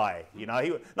strong guy. You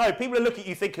know, no, people are looking at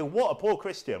you thinking, what a poor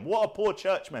Christian, what a poor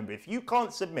church member. If you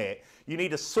can't submit, you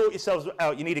need to sort yourselves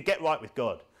out. You need to get right with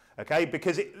God. Okay,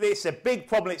 because it's a big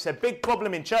problem. It's a big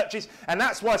problem in churches, and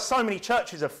that's why so many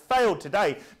churches have failed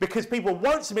today, because people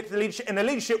won't submit to the leadership, and the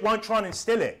leadership won't try and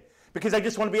instill it, because they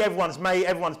just want to be everyone's mate,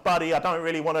 everyone's buddy. I don't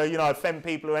really want to, you know, offend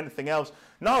people or anything else.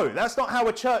 No, that's not how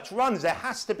a church runs. There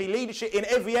has to be leadership in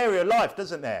every area of life,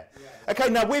 doesn't there? Yes. Okay,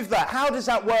 now with that, how does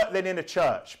that work then in a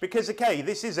church? Because, okay,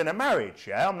 this isn't a marriage,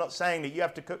 yeah? I'm not saying that you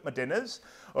have to cook my dinners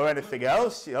or anything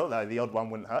else. You know, no, the odd one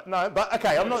wouldn't hurt. No, but,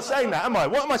 okay, I'm not saying that, am I?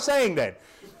 What am I saying then?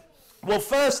 Well,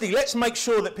 firstly, let's make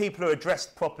sure that people are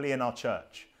addressed properly in our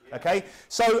church, okay?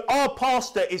 So our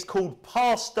pastor is called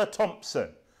Pastor Thompson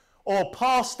or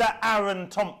Pastor Aaron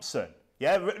Thompson,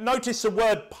 yeah? Notice the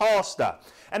word pastor,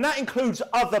 and that includes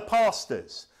other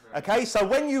pastors, okay? So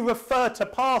when you refer to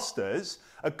pastors,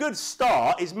 a good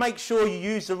start is make sure you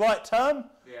use the right term.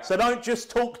 Yeah. So don't just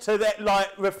talk to them,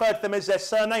 refer to them as their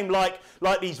surname like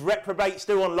these reprobates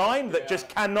do online that just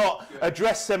cannot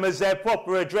address them as their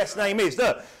proper address name is.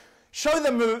 Look, show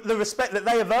them the respect that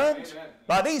they have earned. Amen.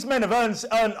 Like these men have earned,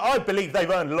 I believe they've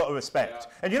earned a lot of respect.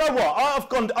 Yeah. And you know what?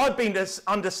 I've been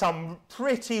under some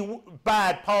pretty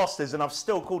bad pastors, and I've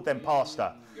still called them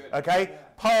pastor. Okay? Yeah.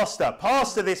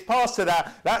 Pastor this, pastor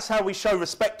that. That's how we show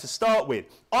respect to start with.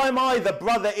 I'm either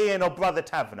Brother Ian or Brother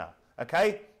Taverner.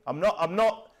 Okay? I'm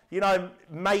not,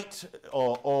 mate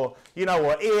or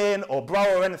Ian or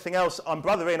bro or anything else. I'm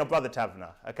Brother Ian or Brother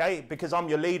Taverner, okay? Because I'm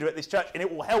your leader at this church, and it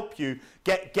will help you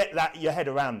get your head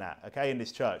around that, okay, in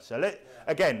this church. So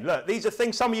again, look, these are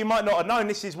things some of you might not have known.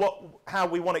 This is how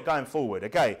we want it going forward,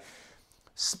 okay?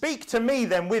 Speak to me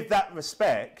then with that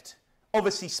respect.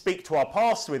 Obviously speak to our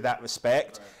pastor with that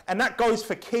respect. Right. And that goes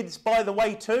for kids, by the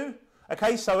way, too.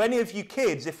 Okay, so any of you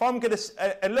kids, if I'm going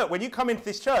to... and look, when you come into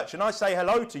this church and I say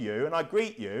hello to you and I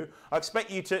greet you, I expect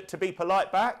you to be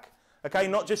polite back. Okay,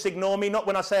 not just ignore me. Not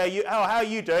when I say, how are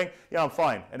you doing? Yeah, I'm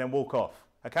fine. And then walk off.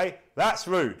 Okay, that's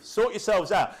rude. Sort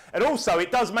yourselves out. And also,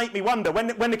 it does make me wonder, when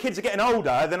the kids are getting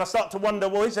older, then I start to wonder,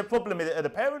 well, is there a problem? Are the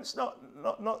parents not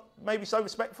maybe so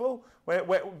respectful?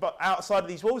 But outside of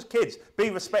these walls, kids,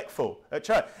 be respectful at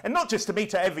church. And not just to me,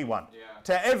 to everyone. Yeah.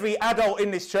 To every adult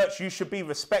in this church, you should be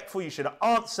respectful. You should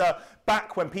answer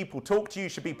back when people talk to you. You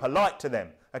should be polite to them.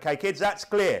 Okay, kids, that's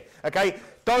clear. Okay,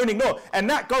 don't ignore. And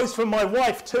that goes for my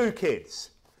wife too, kids.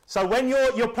 So when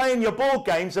you're playing your board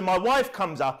games and my wife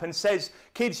comes up and says,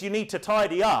 kids, you need to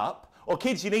tidy up, or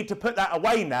kids, you need to put that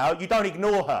away now, you don't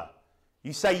ignore her.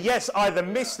 You say, yes, either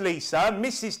Miss Lisa,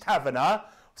 Mrs. Taverner,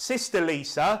 Sister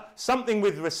Lisa, something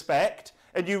with respect,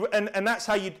 and that's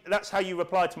how you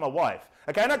reply to my wife.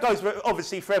 Okay, and that goes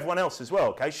obviously for everyone else as well,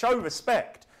 okay? Show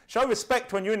respect. Show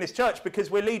respect when you're in this church because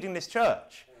we're leading this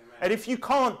church. Amen. And if you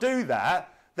can't do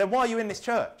that, then why are you in this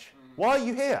church? Why are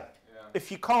you here? If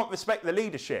you can't respect the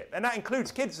leadership, and that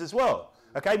includes kids as well,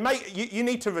 okay, mate, you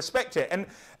need to respect it, and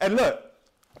look,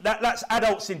 that's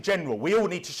adults in general. We all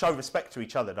need to show respect to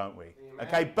each other, don't we? Amen.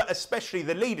 Okay, but especially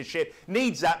the leadership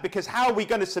needs that, because how are we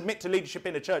going to submit to leadership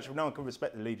in a church if no one can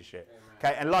respect the leadership? Amen.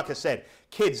 Okay, and like I said,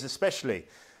 kids especially.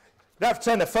 That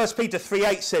turn to 1 Peter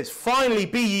 3:8 says, finally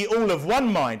be ye all of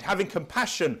one mind, having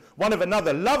compassion one of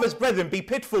another, love as brethren, be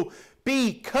pitiful,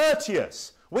 be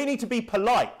courteous. We need to be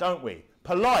polite, don't we?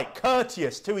 Polite,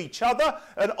 courteous to each other,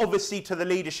 and obviously to the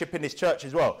leadership in this church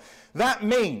as well. That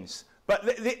means,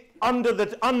 but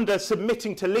under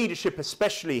submitting to leadership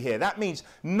especially here, that means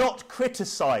not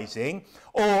criticising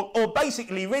or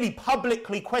basically really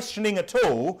publicly questioning at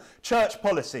all church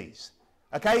policies.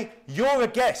 Okay, you're a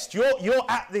guest, you're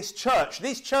at this church.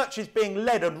 This church is being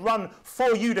led and run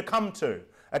for you to come to.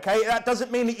 Okay, that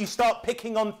doesn't mean that you start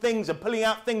picking on things and pulling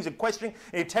out things and questioning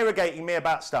and interrogating me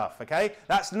about stuff, okay?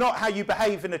 That's not how you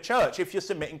behave in a church if you're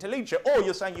submitting to leadership, or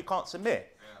you're saying you can't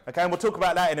submit. Yeah. Okay, and we'll talk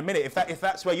about that in a minute if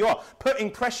that's where you are.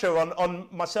 Putting pressure on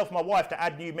myself and my wife to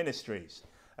add new ministries.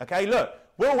 Okay, look,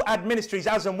 we'll add ministries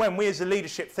as and when we as the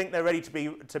leadership think they're ready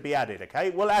to be added, okay?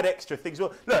 We'll add extra things.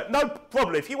 Look, no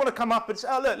problem. If you want to come up and say,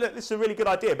 oh, look, this is a really good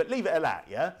idea, but leave it at that,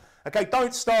 yeah? Okay,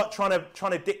 don't start trying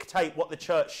to dictate what the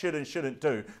church should and shouldn't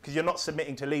do, because you're not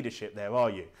submitting to leadership there, are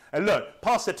you? And look,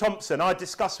 Pastor Thompson, I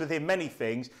discuss with him many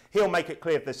things. He'll make it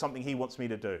clear if there's something he wants me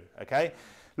to do, okay?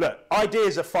 Look,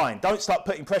 ideas are fine. Don't start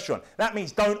putting pressure on. That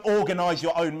means don't organise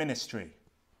your own ministry,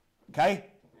 okay? Amen.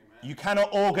 You cannot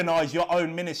organise your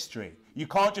own ministry. You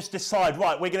can't just decide,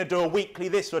 right, we're going to do a weekly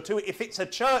this or two. If it's a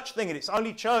church thing and it's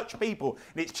only church people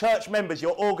and it's church members,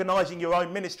 you're organising your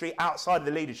own ministry outside of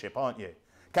the leadership, aren't you?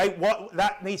 Okay,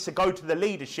 that needs to go to the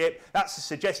leadership. That's to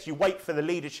suggest you wait for the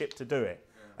leadership to do it.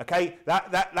 Okay,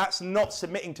 that's not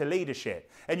submitting to leadership.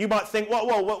 And you might think,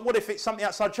 well, what if it's something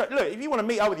outside church? Look, if you want to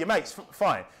meet up with your mates,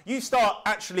 fine. You start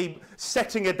actually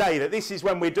setting a day that this is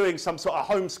when we're doing some sort of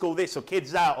homeschool this or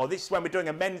kids out, or this is when we're doing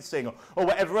a men's thing or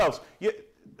whatever else.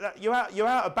 You're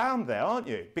out of bound there, aren't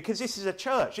you? Because this is a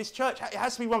church. This church, it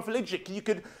has to be run for leadership.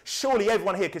 Surely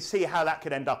everyone here could see how that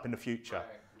could end up in the future. Right.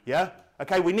 Yeah?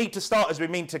 Okay, we need to start as we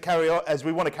want to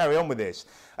carry on with this.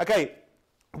 Okay,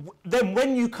 then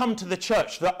when you come to the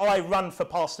church that I run for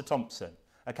Pastor Thompson,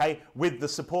 okay, with the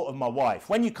support of my wife,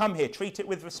 when you come here, treat it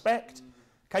with respect.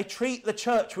 Okay, treat the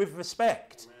church with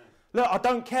respect. Look, I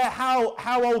don't care how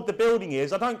old the building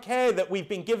is. I don't care that we've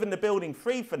been given the building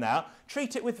free for now.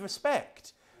 Treat it with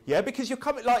respect. Yeah, because you're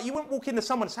coming, like, you won't walk into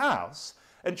someone's house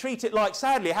and treat it like,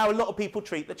 sadly, how a lot of people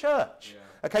treat the church.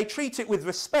 Yeah. Okay, treat it with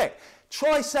respect.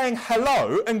 Try saying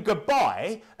hello and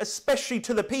goodbye, especially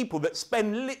to the people that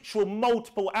spend literal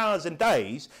multiple hours and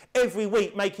days every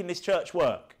week making this church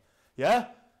work. Yeah?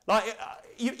 Like,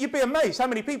 you'd be amazed how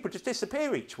many people just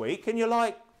disappear each week, and you're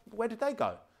like, where did they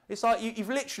go? It's like you've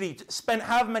literally spent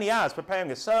however many hours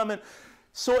preparing a sermon,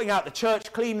 sorting out the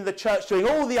church, cleaning the church, doing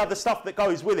all the other stuff that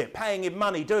goes with it, paying in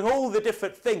money, doing all the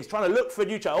different things, trying to look for a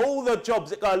new church, all the jobs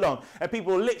that go along, and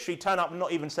people will literally turn up and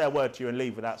not even say a word to you and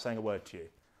leave without saying a word to you.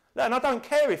 And I don't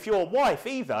care if you're a wife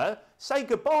either, say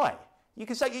goodbye. You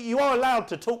can say, you are allowed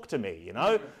to talk to me, you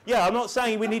know. Yeah, I'm not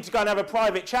saying we need to go and have a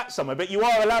private chat somewhere, but you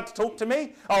are allowed to talk to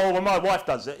me. Oh, well, my wife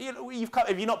does it.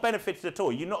 If you're not benefited at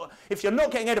all, if you're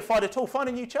not getting edified at all, find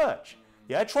a new church.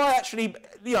 Yeah, try actually,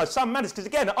 some matters. Because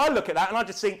again, I look at that and I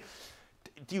just think,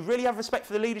 do you really have respect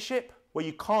for the leadership where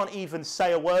you can't even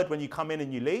say a word when you come in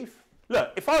and you leave?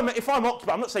 Look, if I'm occupied,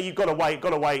 I'm not saying you've got to wait,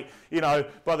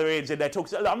 Brother Ian's in there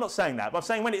talking. Look, I'm not saying that, but I'm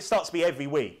saying when it starts to be every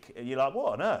week, and you're like,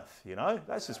 what on earth,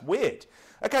 That's just weird.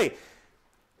 Okay,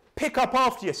 pick up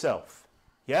after yourself.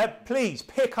 Yeah, please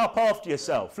pick up after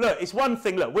yourself. Look, it's one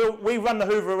thing, look, we run the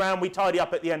Hoover around, we tidy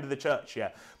up at the end of the church,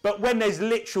 yeah. But when there's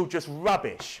literal just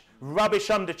rubbish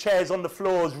under chairs, on the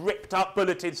floors, ripped up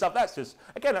bulletin stuff,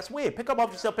 that's weird. Pick up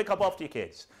after yourself, pick up after your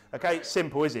kids. Okay, it's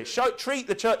simple, is it? Treat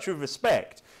the church with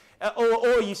respect. Or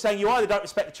are you saying you either don't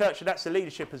respect the church and that's the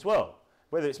leadership as well?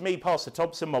 Whether it's me, Pastor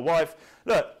Thompson, my wife.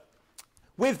 Look,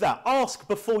 with that, ask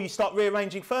before you start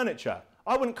rearranging furniture.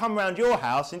 I wouldn't come around your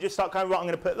house and just start going, right, I'm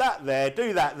going to put that there,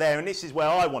 do that there, and this is where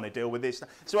I want to deal with this.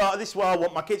 So this is where I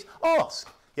want my kids. Ask.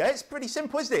 Yeah, it's pretty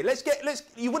simple, isn't it?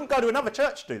 You wouldn't go to another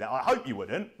church to do that. I hope you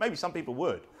wouldn't. Maybe some people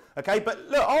would. Okay, but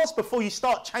look, ask before you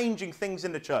start changing things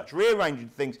in the church, rearranging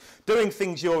things, doing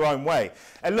things your own way.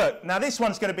 And look, now this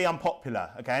one's going to be unpopular,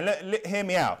 okay? And hear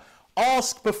me out.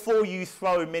 Ask before you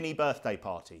throw mini birthday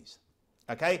parties,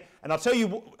 okay? And I'll tell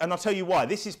you why.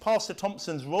 This is Pastor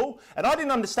Thompson's rule, and I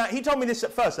didn't understand. He told me this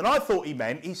at first, and I thought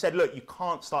he said, look, you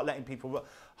can't start letting people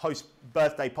host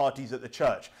birthday parties at the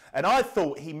church. And I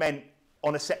thought he meant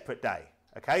on a separate day,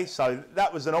 okay? So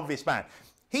that was an obvious man.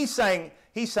 He's saying,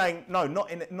 no,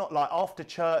 not like after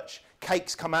church,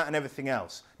 cakes come out and everything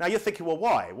else. Now you're thinking, well,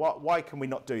 why? Why can we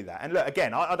not do that? And look,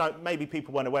 again, I don't, maybe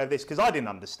people weren't aware of this because I didn't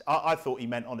understand. I thought he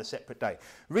meant on a separate day.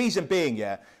 Reason being,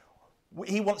 yeah,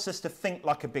 he wants us to think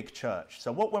like a big church.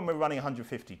 So what when we're running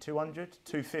 150, 200,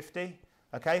 250,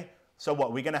 okay? So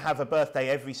what, we're going to have a birthday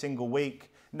every single week?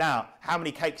 Now, how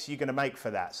many cakes are you going to make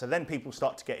for that? So then people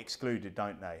start to get excluded,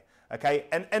 don't they? Okay,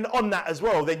 and on that as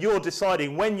well, then you're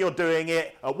deciding when you're doing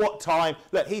it, at what time.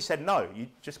 Look, he said, no, you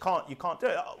can't do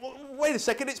it. Wait a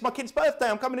second, it's my kid's birthday,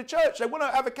 I'm coming to church, they want to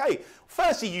have a cake.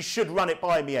 Firstly, you should run it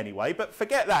by me anyway, but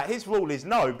forget that. His rule is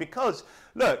no, because,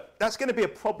 look, that's going to be a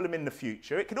problem in the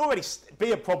future. It could already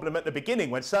be a problem at the beginning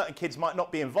when certain kids might not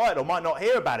be invited or might not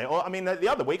hear about it. Or, I mean, the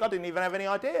other week, I didn't even have any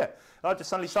idea. I just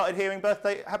suddenly started hearing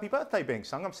happy birthday being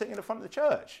sung. I'm sitting in the front of the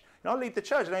church. I leave the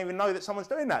church, I don't even know that someone's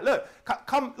doing that. Look,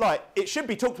 it should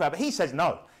be talked about, but he says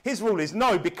no. His rule is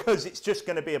no because it's just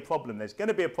going to be a problem. There's going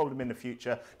to be a problem in the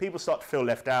future. People start to feel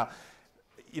left out.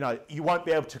 You won't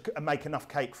be able to make enough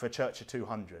cake for a church of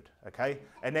 200, okay?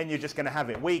 And then you're just going to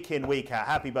have it week in, week out.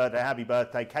 Happy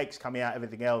birthday, cakes coming out,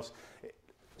 everything else.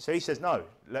 So he says no.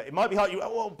 Look, it might be hard.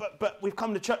 But we've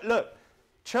come to church. Look,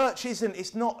 church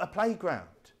it's not a playground,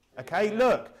 okay?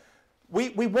 Look.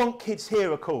 We want kids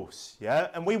here, of course, yeah?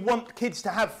 And we want kids to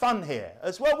have fun here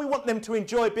as well. We want them to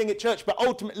enjoy being at church. But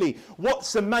ultimately,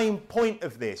 what's the main point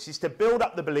of this is to build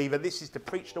up the believer. This is to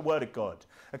preach the word of God,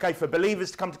 okay, for believers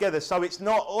to come together. So it's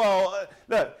not,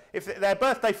 look, if their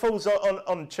birthday falls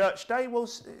on church day, well,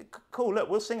 cool, look,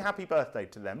 we'll sing happy birthday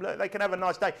to them. Look, they can have a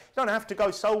nice day. You don't have to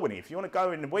go soul winning. If you want to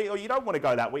go in the week or you don't want to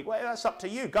go that week, well, that's up to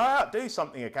you. Go out, do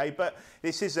something, okay? But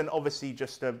this isn't obviously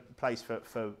just a place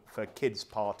for kids'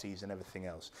 parties and everything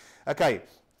else. Okay,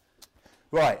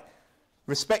 right.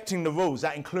 Respecting the rules,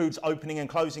 that includes opening and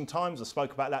closing times. I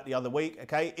spoke about that the other week,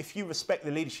 okay? If you respect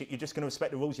the leadership, you're just going to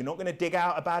respect the rules. You're not going to dig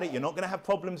out about it. You're not going to have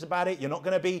problems about it. You're not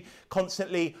going to be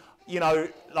constantly,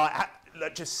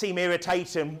 just seem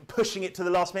irritated and pushing it to the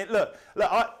last minute. Look,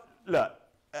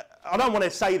 I don't want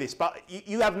to say this, but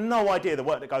you have no idea the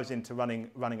work that goes into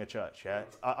running a church, yeah?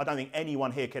 I don't think anyone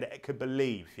here could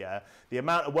believe, yeah, the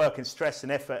amount of work and stress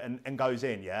and effort and goes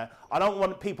in, yeah? I don't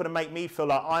want people to make me feel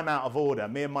like I'm out of order,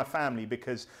 me and my family,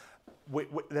 because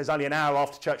there's only an hour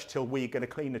after church till we're going to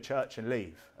clean the church and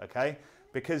leave, okay?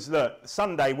 Because, look,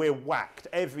 Sunday, we're whacked.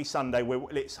 Every Sunday,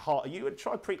 it's hard. You would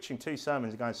try preaching 2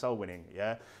 sermons and going soul winning,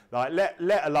 yeah? Like,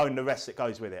 let alone the rest that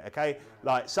goes with it, okay?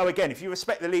 Like, so again, if you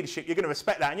respect the leadership, you're going to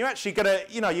respect that. And you're actually going to,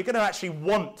 you're going to actually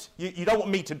want, you don't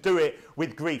want me to do it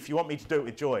with grief. You want me to do it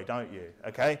with joy, don't you,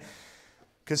 okay?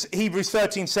 Because Hebrews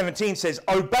 13:17 says,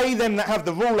 obey them that have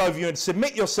the rule over you and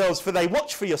submit yourselves, for they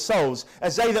watch for your souls,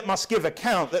 as they that must give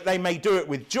account, that they may do it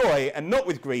with joy and not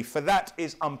with grief, for that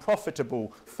is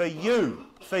unprofitable for you.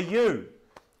 For you.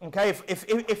 Okay,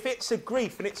 if it's a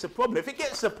grief and it's a problem, if it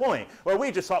gets to the point where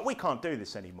we're just like, we can't do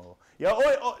this anymore, yeah,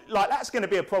 or like that's going to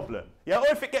be a problem, yeah, or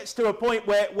if it gets to a point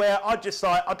where I just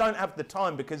like, I don't have the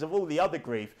time because of all the other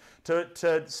grief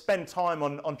to spend time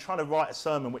on trying to write a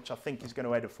sermon which I think is going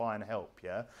to edify and help,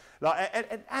 yeah, like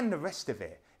and the rest of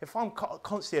it. If I'm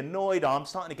constantly annoyed, I'm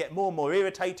starting to get more and more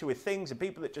irritated with things and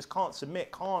people that just can't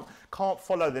submit, can't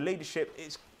follow the leadership.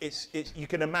 It's you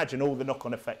can imagine all the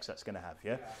knock-on effects that's going to have,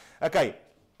 yeah? Okay.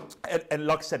 And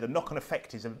like I said, the knock-on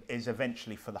effect is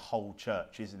eventually for the whole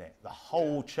church, isn't it? The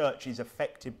whole church is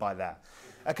affected by that.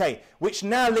 Okay, which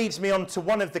now leads me on to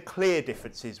one of the clear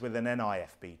differences with an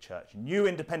NIFB church, New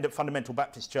Independent Fundamental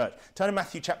Baptist Church. Turn to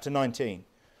Matthew chapter 19.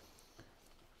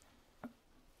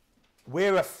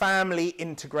 We're a family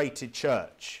integrated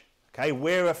church. Okay,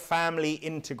 we're a family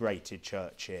integrated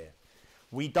church here.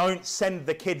 We don't send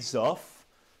the kids off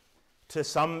to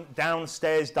some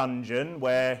downstairs dungeon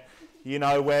where, you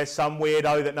know, where some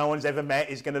weirdo that no one's ever met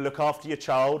is going to look after your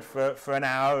child for an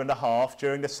hour and a half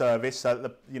during the service, so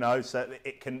that so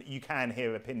that you can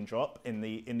hear a pin drop in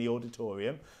the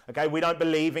auditorium. Okay, we don't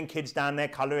believe in kids down there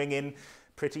colouring in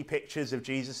pretty pictures of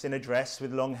Jesus in a dress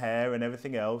with long hair and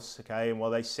everything else, okay, and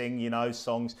while they sing, you know,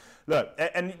 songs. Look,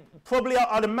 and probably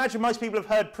I'd imagine most people have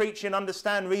heard preaching and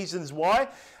understand reasons why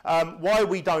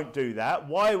we don't do that,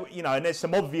 why, you know, and there's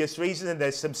some obvious reasons and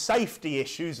there's some safety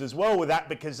issues as well with that,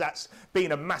 because that's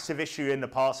been a massive issue in the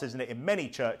past, isn't it, in many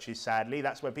churches, sadly.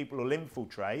 That's where people will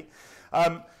infiltrate.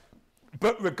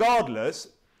 But regardless,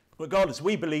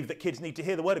 we believe that kids need to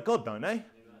hear the word of God, don't they?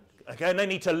 Okay, and they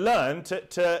need to learn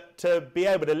to be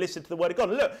able to listen to the word of God.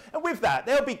 And look, and with that,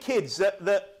 there'll be kids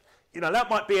that you know, that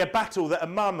might be a battle that a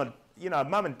mum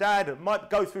and dad might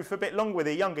go through for a bit longer with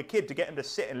a younger kid to get them to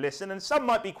sit and listen. And some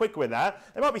might be quick with that.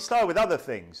 They might be slow with other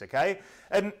things, okay?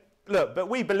 And look, but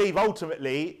we believe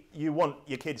ultimately you want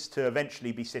your kids to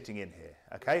eventually be sitting in here,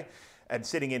 okay? And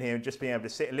sitting in here and just being able to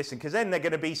sit and listen, because then they're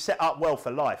going to be set up well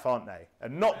for life, aren't they?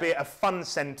 And not be at a fun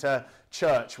centre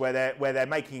church where they're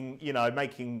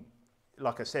making,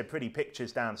 like I said, pretty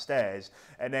pictures downstairs,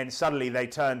 and then suddenly they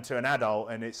turn to an adult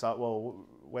and it's like, well,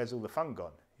 where's all the fun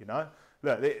gone, you know?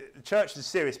 Look, the church is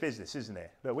serious business, isn't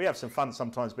it? Look, we have some fun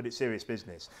sometimes, but it's serious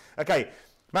business. Okay,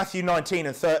 Matthew 19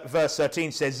 and verse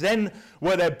 13 says, Then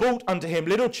were there brought unto him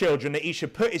little children, that he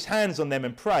should put his hands on them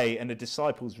and pray, and the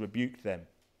disciples rebuked them.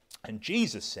 And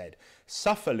Jesus said,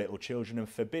 Suffer little children and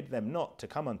forbid them not to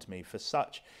come unto me, for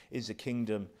such is the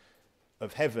kingdom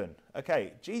of heaven.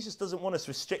 Okay, Jesus doesn't want us to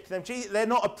restrict them. They're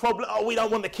not a problem. Oh, we don't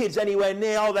want the kids anywhere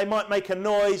near. Oh, they might make a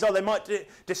noise. Oh, they might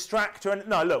distract.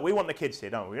 No, look, we want the kids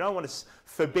here, don't we? We don't want to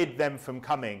forbid them from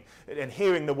coming and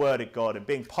hearing the word of God and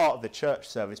being part of the church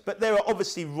service. But there are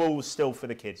obviously rules still for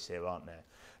the kids here, aren't there?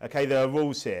 Okay, there are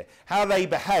rules here. How they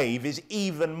behave is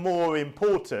even more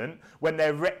important when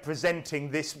they're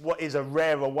representing this, what is a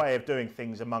rarer way of doing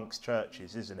things amongst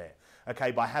churches, isn't it?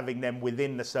 Okay, by having them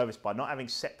within the service, by not having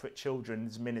separate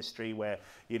children's ministry where,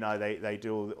 you know, they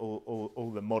do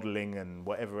all the modelling and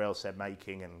whatever else they're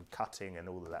making and cutting and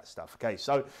all of that stuff. Okay,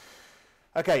 so,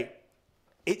 okay,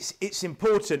 it's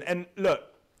important. And look,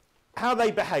 how they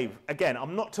behave, again,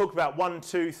 I'm not talking about 1,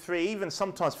 2, 3, even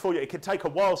sometimes 4 years. It can take a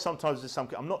while sometimes with some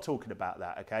kids. I'm not talking about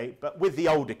that, okay? But with the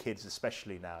older kids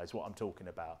especially now is what I'm talking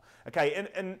about. Okay,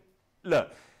 and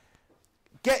look,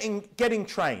 getting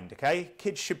trained, okay?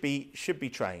 Kids should be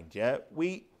trained, yeah?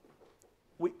 We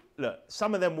look,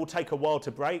 some of them will take a while to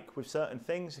break with certain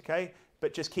things, okay?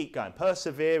 But just keep going.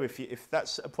 Persevere. If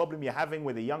that's a problem you're having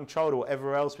with a young child or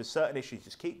whatever else with certain issues,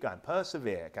 just keep going.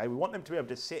 Persevere, okay? We want them to be able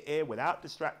to sit here without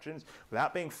distractions,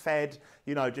 without being fed,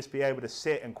 you know, just be able to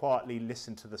sit and quietly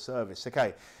listen to the service,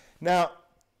 okay? Now,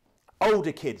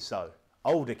 older kids, though.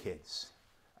 Older kids.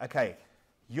 Okay,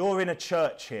 you're in a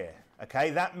church here, okay?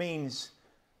 That means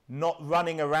not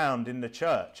running around in the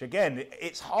church. Again,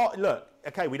 it's hard. Look,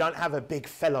 okay, we don't have a big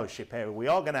fellowship area. We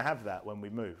are going to have that when we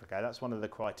move, okay? That's one of the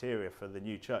criteria for the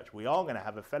new church. We are going to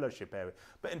have a fellowship area.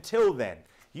 But until then,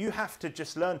 you have to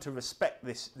just learn to respect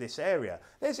this area.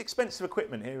 There's expensive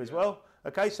equipment here as well,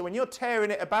 okay? So when you're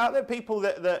tearing it about, there are people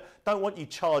that don't want you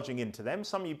charging into them,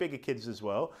 some of you bigger kids as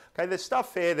well, okay? There's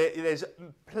stuff here, there's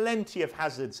plenty of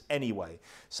hazards anyway.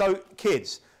 So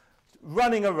kids,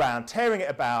 running around, tearing it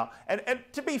about, and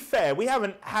to be fair, we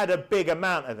haven't had a big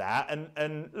amount of that,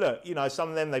 and look, you know, some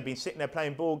of them, they've been sitting there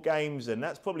playing board games, and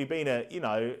that's probably been in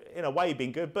a way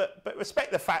been good, but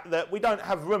respect the fact that we don't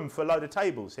have room for a load of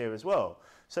tables here as well.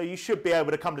 So you should be able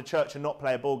to come to church and not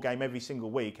play a board game every single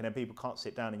week, and then people can't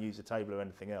sit down and use a table or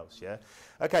anything else, yeah?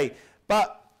 Okay,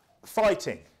 but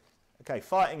fighting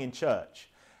in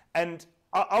church, and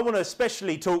I want to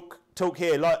especially talk talk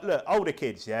here, like, look, older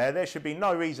kids, yeah, there should be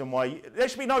no reason why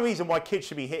kids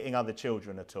should be hitting other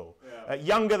children at all. Yeah.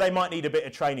 Younger, they might need a bit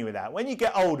of training with that. When you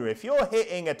get older, if you're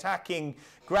hitting, attacking,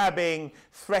 grabbing,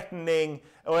 threatening,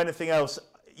 or anything else,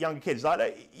 younger kids,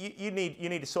 like, you need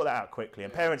to sort that out quickly.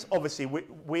 And parents, obviously,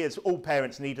 we as all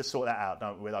parents need to sort that out,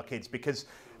 don't we, with our kids, because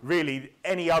really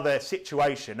any other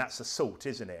situation, that's assault,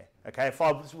 isn't it? Okay, if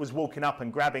I was walking up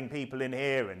and grabbing people in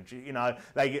here, and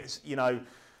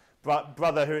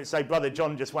Brother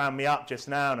John just wound me up just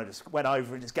now, and I just went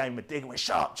over and just gave him a dig and went,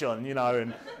 "Sharp, John,"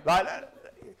 and like that.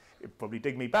 He'd probably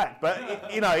dig me back, but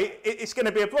it's going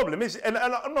to be a problem, and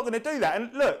I'm not going to do that.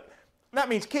 And look, that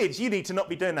means kids, you need to not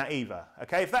be doing that either.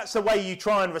 Okay, if that's the way you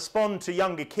try and respond to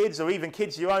younger kids, or even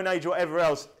kids your own age or whatever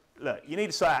else, look, you need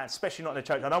to sort out, especially not in the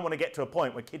church. I don't want to get to a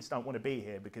point where kids don't want to be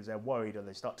here because they're worried, or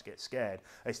they start to get scared.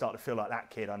 They start to feel like, that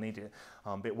kid, I'm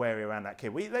a bit wary around that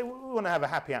kid. We want to have a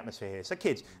happy atmosphere here. So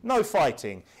kids, no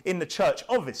fighting in the church,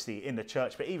 obviously in the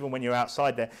church, but even when you're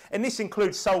outside there. And this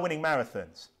includes soul-winning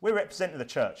marathons. We're representing the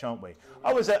church, aren't we?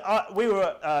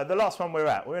 The last one we were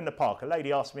at, we were in the park. A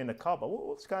lady asked me in the car, but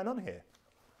what's going on here?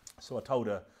 So I told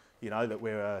her, that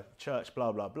we're a church,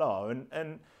 blah, blah, blah.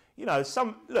 And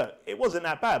it wasn't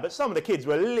that bad, but some of the kids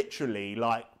were literally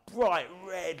like bright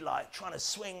red, like trying to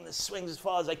swing the swings as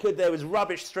far as they could. There was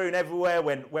rubbish strewn everywhere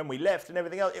when we left and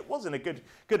everything else. It wasn't a good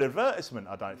advertisement,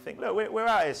 I don't think. Look, we're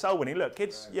out here soul winning. Look,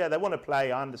 kids, yeah, they want to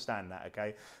play. I understand that,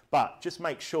 okay? But just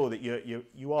make sure that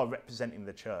you are representing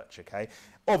the church, okay?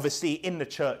 Obviously, in the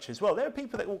church as well. There are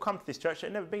people that will come to this church that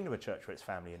have never been to a church where it's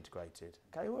family integrated,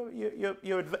 okay? Well,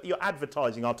 you're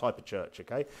advertising our type of church,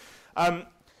 okay?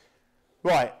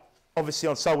 Right. Obviously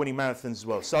on soul winning marathons as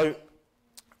well. So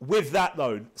with that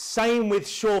though, same with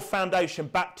Shore Foundation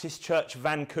Baptist Church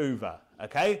Vancouver,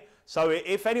 okay? So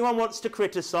if anyone wants to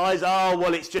criticise,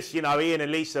 it's just, Ian and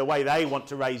Lisa, the way they want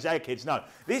to raise their kids. No,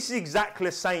 this is exactly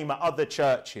the same at other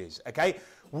churches, okay?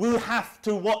 We have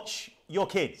to watch your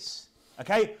kids,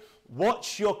 okay?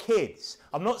 Watch your kids.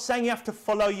 I'm not saying you have to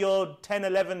follow your 10,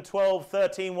 11, 12,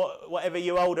 13, whatever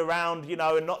year old around,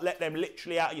 and not let them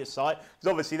literally out of your sight.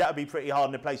 Because obviously that would be pretty hard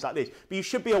in a place like this. But you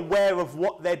should be aware of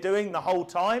what they're doing the whole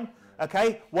time.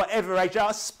 Okay, whatever age they are,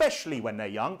 especially when they're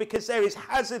young, because there is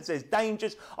hazards, there's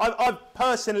dangers. I've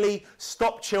personally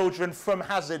stopped children from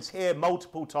hazards here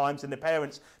multiple times, and the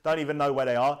parents don't even know where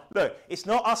they are. Look, it's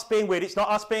not us being weird, it's not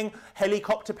us being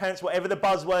helicopter parents, whatever the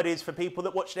buzzword is for people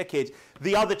that watch their kids.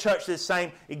 The other church is the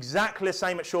same, exactly the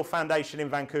same at Shore Foundation in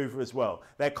Vancouver as well.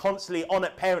 They're constantly on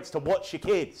at parents to watch your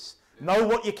kids. Know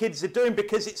what your kids are doing,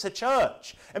 because it's a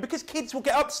church, and because kids will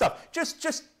get up to stuff.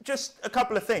 Just a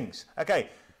couple of things, okay.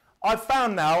 I've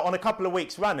found now, on a couple of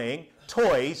weeks running,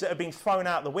 toys that have been thrown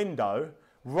out the window,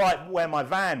 right where my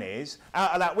van is,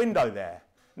 out of that window there.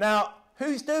 Now,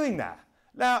 who's doing that?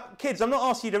 Now, kids, I'm not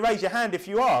asking you to raise your hand if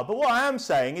you are, but what I am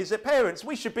saying is that parents,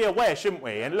 we should be aware, shouldn't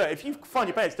we? And look, if you find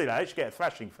your parents do that, they should get a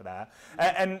thrashing for that.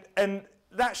 And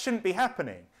that shouldn't be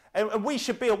happening. And we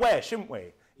should be aware, shouldn't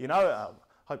we?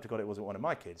 Hope to God it wasn't one of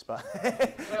my kids, but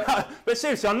but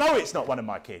seriously, I know it's not one of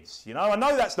my kids. I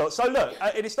know that's not. So look,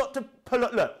 it's not to pull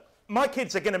up. Look, my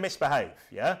kids are going to misbehave.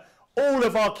 Yeah, all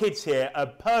of our kids here are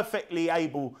perfectly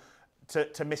able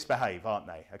to misbehave, aren't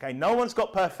they? Okay, no one's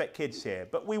got perfect kids here,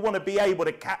 but we want to be able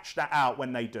to catch that out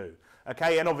when they do.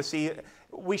 Okay, and obviously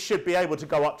we should be able to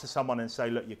go up to someone and say,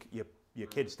 look, your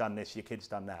kid's done this, your kid's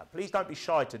done that. Please don't be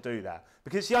shy to do that,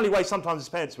 because it's the only way sometimes as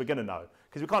parents we're going to know,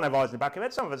 because we can't have eyes in the back of our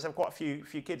head. Some of us have quite a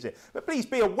few kids here. But please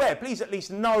be aware, please at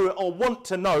least know or want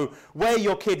to know where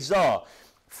your kids are.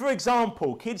 For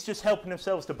example, kids just helping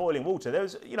themselves to boiling water. There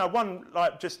was, one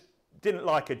just didn't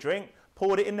like a drink,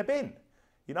 poured it in the bin.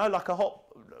 Like a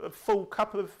full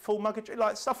mug of drink,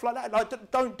 like stuff like that.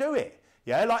 Like, don't do it.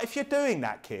 Yeah, like if you're doing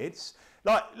that, kids,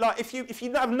 like if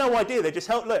you have no idea, they just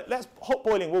help. Look, let's hot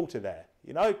boiling water there.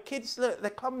 Kids, look,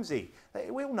 they're clumsy.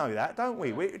 We all know that, don't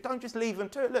we? We don't just leave them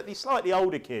to it. Look, these slightly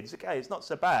older kids, okay, it's not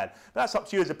so bad. But that's up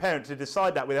to you as a parent to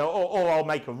decide that with, or I'll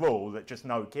make a rule that just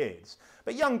no kids.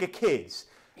 But younger kids,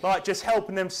 like just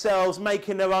helping themselves,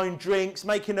 making their own drinks,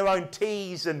 making their own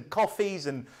teas and coffees,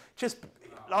 and just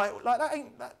like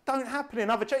that don't happen in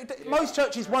other churches. Most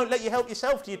churches won't let you help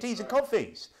yourself to your teas and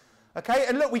coffees. Okay,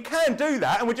 and look, we can do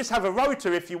that, and we just have a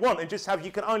rota if you want, and just have,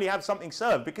 you can only have something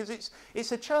served, because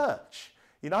it's a church.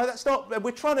 That's not,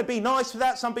 we're trying to be nice with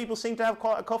that. Some people seem to have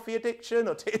quite a coffee addiction,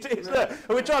 or look,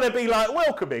 we're trying to be like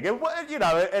welcoming and,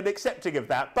 and accepting of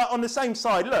that. But on the same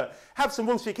side, look, have some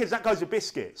rules for your kids. That goes with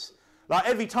biscuits. Like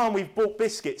every time we've bought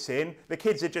biscuits in, the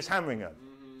kids are just hammering them.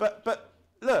 But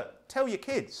look, tell your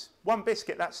kids, one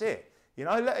biscuit, that's it. You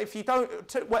know, if you don't,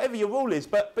 whatever your rule is,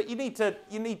 but you need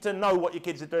to know what your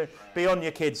kids are doing. Be on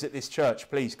your kids at this church,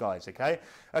 please, guys.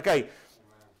 Okay.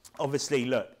 Obviously,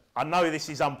 look, I know this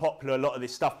is unpopular, a lot of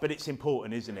this stuff, but it's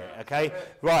important, isn't it? Okay.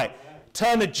 Right.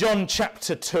 Turn to John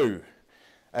chapter 2.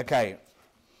 Okay.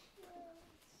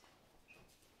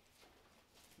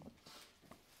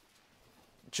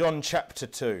 John chapter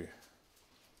 2.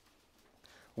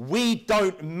 We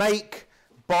don't make,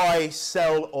 buy,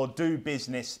 sell, or do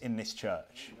business in this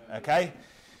church. Okay?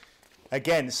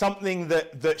 Again, something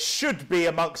that should be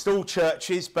amongst all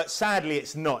churches, but sadly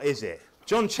it's not, is it?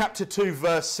 John chapter 2,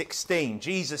 verse 16.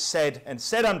 Jesus said, and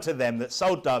said unto them that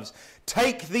sold doves,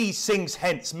 take these things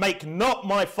hence, make not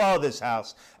my Father's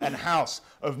house an house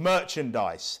of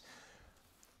merchandise.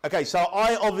 Okay, so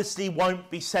I obviously won't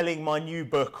be selling my new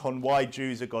book on why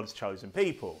Jews are God's chosen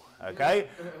people, okay?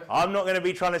 I'm not going to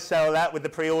be trying to sell that with the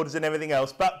pre-orders and everything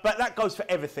else, but that goes for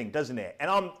everything, doesn't it?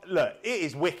 And look, it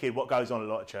is wicked what goes on in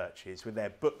a lot of churches with their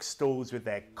bookstores, with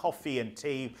their coffee and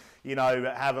tea, you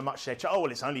know, however much they charge. Oh,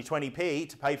 well, it's only 20p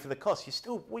to pay for the cost.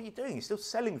 What are you doing? You're still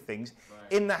selling things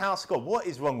in the house of God. What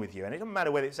is wrong with you? And it doesn't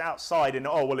matter whether it's outside and,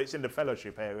 oh, well, it's in the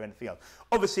fellowship area or anything else.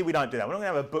 Obviously, we don't do that. We're not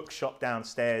going to have a bookshop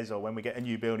downstairs or when we get a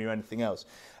new building or anything else.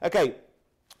 Okay,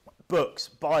 books,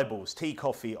 Bibles, tea,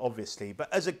 coffee, obviously.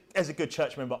 But as a good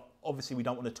church member, obviously, we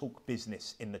don't want to talk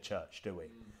business in the church, do we?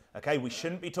 Okay, we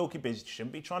shouldn't be talking business,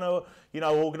 shouldn't be trying to, you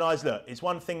know, organise. Look, it's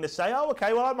one thing to say, oh,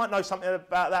 okay, well, I might know something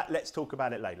about that. Let's talk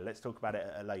about it later. Let's talk about it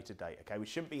at a later date, okay? We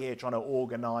shouldn't be here trying to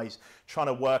organise, trying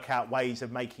to work out ways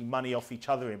of making money off each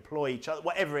other, employ each other,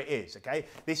 whatever it is, okay?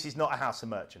 This is not a house of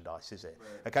merchandise, is it?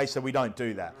 Right. Okay, so we don't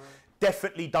do that.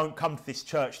 Definitely don't come to this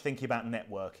church thinking about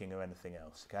networking or anything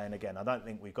else, okay? And again, I don't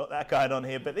think we've got that going on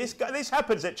here, but this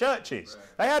happens at churches.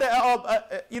 Right. They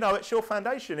had it at Shore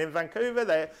Foundation in Vancouver.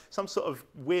 They some sort of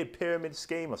weird pyramid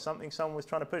scheme or something someone was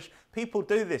trying to push. People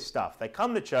do this stuff. They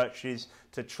come to churches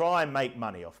to try and make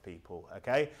money off people,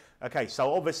 okay? Okay,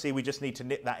 so obviously we just need to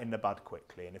nip that in the bud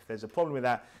quickly. And if there's a problem with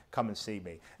that, come and see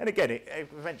me. And again,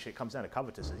 eventually it comes down to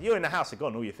covetousness. You're in the house of God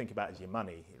and all you think about is your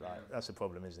money. Like, that's a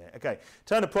problem, isn't it? Okay,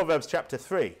 turn to Proverbs chapter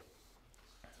 3.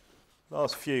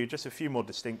 Last few, just a few more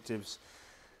distinctives.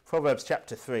 Proverbs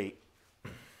chapter 3.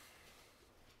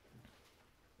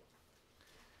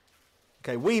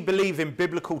 Okay, we believe in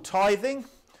biblical tithing.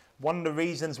 One of the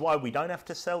reasons why we don't have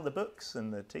to sell the books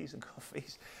and the teas and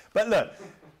coffees. But look,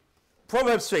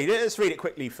 Proverbs 3, let's read it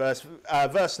quickly first.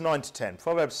 Verse 9 to 10.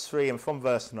 Proverbs 3 and from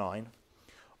verse 9.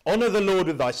 Honour the Lord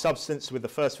with thy substance, with the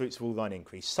first fruits of all thine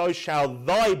increase. So shall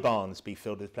thy barns be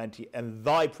filled with plenty, and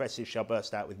thy presses shall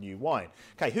burst out with new wine.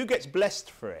 Okay, who gets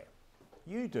blessed for it?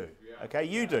 You do. Okay,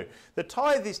 you do. The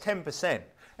tithe is 10%.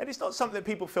 And it's not something that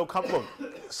people feel comfortable.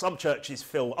 Some churches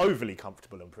feel overly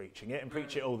comfortable in preaching it and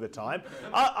preach it all the time.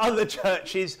 Other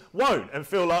churches won't and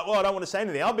feel like, well, I don't want to say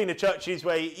anything. I've been to churches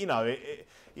where, you know,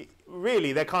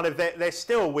 really they're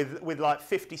still with like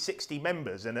 50, 60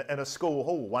 members in a school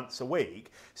hall once a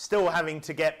week, still having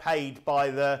to get paid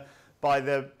by the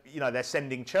you know, they're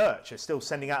sending church. They're still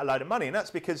sending out a load of money. And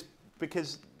that's because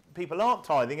people aren't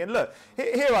tithing. And look,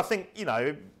 here I think, you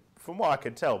know, from what I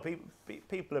can tell,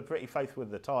 people are pretty faithful with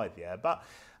the tithe, yeah. But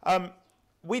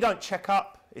we don't check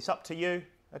up. It's up to you,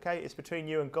 okay? It's between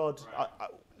you and God. Right.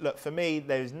 Look, for me,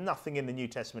 there's nothing in the New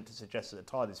Testament to suggest that the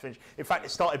tithe is finished. In fact, it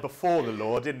started before the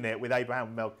law, didn't it, with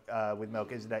Abraham with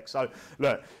Melchizedek. So,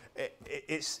 look,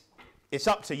 it's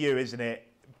up to you, isn't it?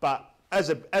 But as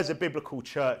a biblical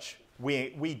church,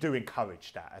 we do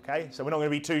encourage that, okay? So we're not going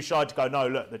to be too shy to go, no,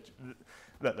 look,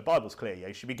 the Bible's clear. Yeah?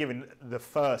 You should be given the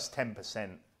first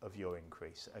 10% of your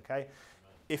increase, okay?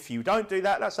 If you don't do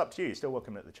that, that's up to you. You're still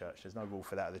welcome at the church. There's no rule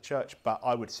for that at the church, but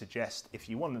I would suggest if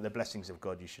you wanted the blessings of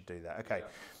God, you should do that. Okay, yeah.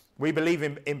 We believe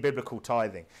in biblical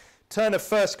tithing. Turn to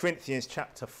 1 Corinthians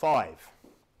chapter 5.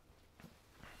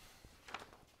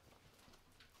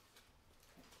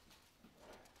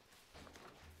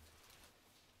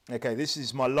 Okay, this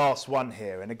is my last one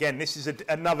here. And again, this is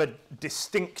another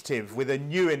distinctive with a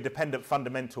new independent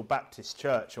fundamental Baptist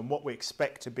church and what we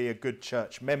expect to be a good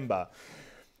church member.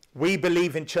 We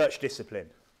believe in church discipline.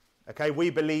 Okay, we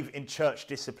believe in church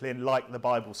discipline like the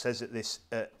Bible says it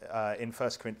in 1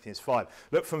 Corinthians 5.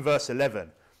 Look from verse 11.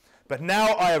 But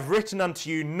now I have written unto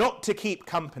you not to keep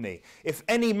company. If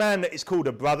any man that is called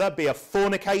a brother be a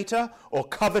fornicator or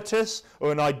covetous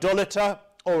or an idolater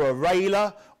or a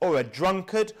railer, or a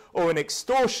drunkard, or an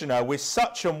extortioner, with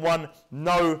such an one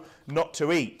know not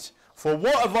to eat. For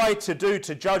what have I to do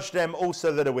to judge them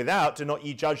also that are without? Do not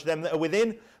ye judge them that are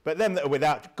within, but them that are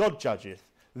without God judgeth.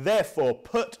 Therefore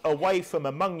put away from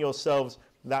among yourselves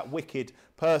that wicked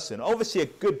person. Obviously a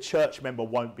good church member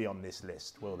won't be on this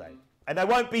list, will they? And they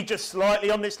won't be just slightly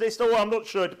on this list. Oh, I'm not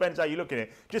sure. It depends how you look at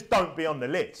it. Just don't be on the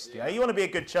list. Yeah? You want to be a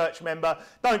good church member.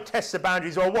 Don't test the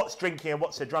boundaries. Or what's drinking and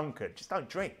what's a drunkard. Just don't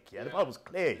drink. Yeah, the Bible's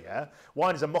clear. Yeah,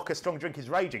 wine is a mocker. Strong drink is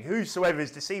raging. Whosoever is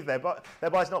deceived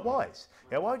thereby is not wise.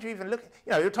 Yeah, why would you even look?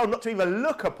 You know, you're told not to even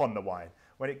look upon the wine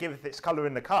when it giveth its colour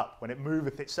in the cup, when it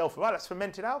moveth itself. Right, that's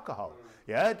fermented alcohol.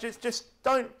 Yeah, just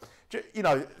don't. You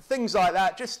know, things like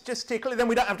that, just tickle it. Then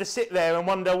we don't have to sit there and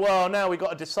wonder, well, now we've got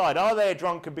to decide, are they a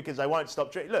drunkard because they won't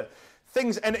stop drinking? Look,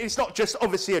 things, and it's not just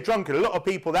obviously a drunkard. A lot of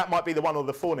people, that might be the one or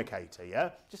the fornicator,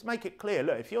 yeah? Just make it clear.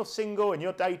 Look, if you're single and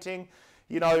you're dating,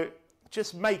 you know,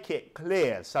 just make it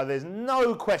clear. So there's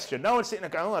no question. No one's sitting there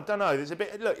going, oh, I don't know. There's a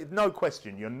bit, look, no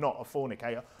question you're not a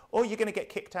fornicator. Or you're going to get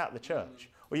kicked out of the church.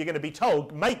 Or you're going to be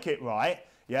told, make it right,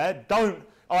 yeah? Don't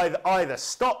either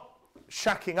stop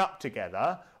shacking up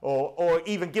together or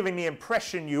even giving the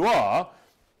impression you are,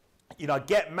 you know,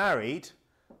 get married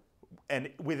and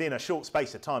within a short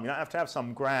space of time. You don't have to have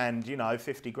some grand, you know,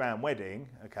 50 grand wedding,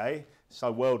 okay?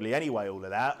 So worldly anyway, all of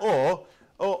that,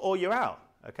 or you're out,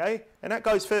 okay? And that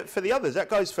goes for the others. That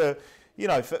goes for, you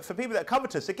know, for people that are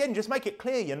covetous. Again, just make it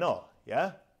clear you're not,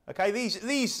 yeah? Okay,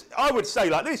 these I would say,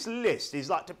 like, this list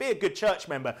is like, to be a good church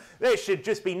member, there should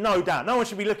just be no doubt. No one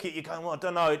should be looking at you going, well, I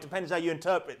don't know, it depends how you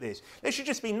interpret this. There should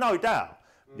just be no doubt.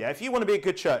 Yeah, if you want to be a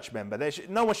good church member,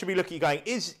 no one should be looking at you going,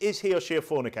 is he or she a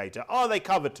fornicator? Are they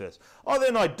covetous? Are they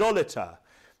an idolater?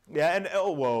 Yeah, and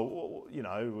oh well, you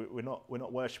know, we're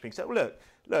not worshipping. So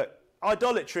look,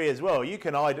 idolatry as well. You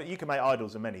can make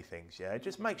idols of many things. Yeah,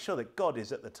 just make sure that God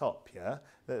is at the top. Yeah,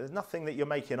 there's nothing that you're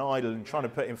making idol and trying to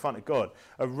put in front of God.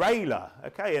 A railer,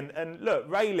 okay, and look,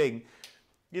 railing.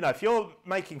 You know, if you're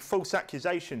making false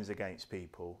accusations against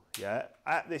people, yeah,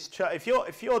 at this church, if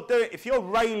you're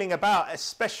railing about,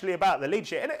 especially about the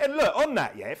leadership, and look on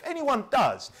that, yeah, if anyone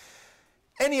does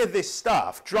any of this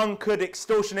stuff, drunkard,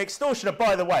 extortioner,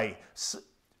 by the way,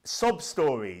 sob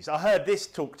stories. I heard this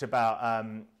talked about.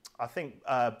 I think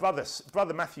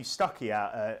brother Matthew Stuckey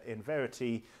out in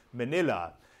Verity,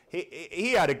 Manila.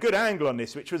 He had a good angle on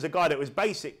this, which was a guy that was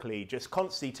basically just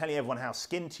constantly telling everyone how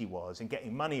skint he was and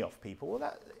getting money off people. Well,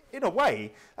 that, in a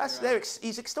way,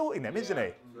 he's extorting them, isn't he?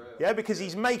 Yeah, because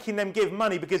he's making them give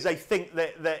money because they think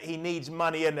that he needs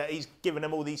money and that he's giving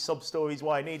them all these sob stories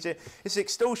why he needs it. It's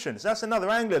extortion. So that's another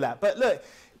angle of that. But look,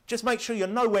 just make sure you're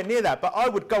nowhere near that. But I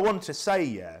would go on to say,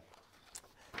 yeah,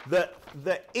 that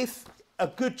if a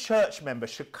good church member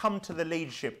should come to the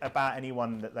leadership about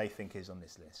anyone that they think is on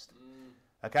this list.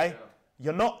 Okay? Yeah.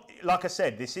 You're not, like I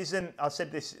said, this isn't, I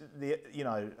said this, you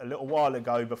know, a little while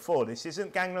ago before, this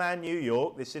isn't Gangland, New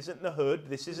York, this isn't the hood,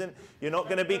 this isn't, you're not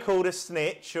going to be called a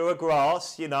snitch or a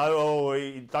grass, you know, or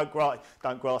don't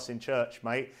grass in church,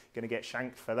 mate, you're going to get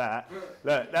shanked for that.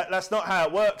 Look, that's not how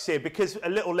it works here, because a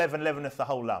little leaven leaveneth the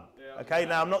whole lump. Yeah. Okay,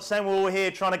 now I'm not saying we're all here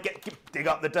trying to dig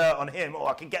up the dirt on him, or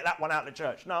I can get that one out of the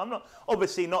church. No, I'm not,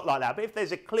 obviously not like that, but if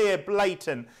there's a clear,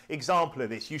 blatant example of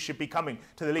this, you should be coming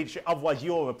to the leadership, otherwise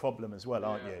you're a problem as well,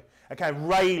 aren't you? Okay,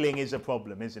 railing is a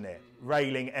problem, isn't it?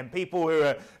 Railing, and people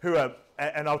who are,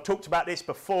 and I've talked about this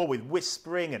before with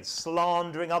whispering and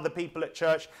slandering other people at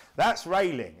church. That's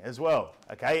railing as well.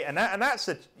 Okay, and that's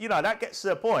a, you know, that gets to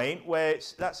the point where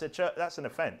that's an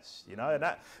offence. You know,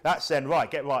 and that's then right.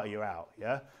 Get right or you're out.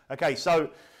 Yeah. Okay, so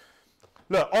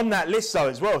look on that list though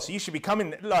as well. So you should be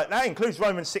coming, like that includes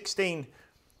Romans 16.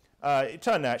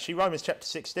 Turn there actually, Romans chapter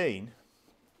 16.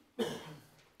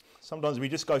 Sometimes we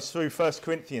just go through 1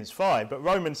 Corinthians 5, but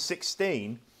Romans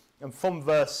 16 and from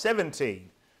verse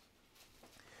 17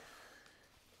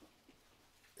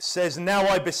 says, "Now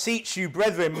I beseech you,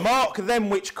 brethren, mark them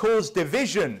which cause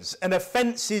divisions and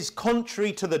offences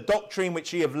contrary to the doctrine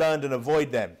which ye have learned, and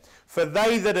avoid them. For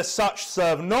they that are such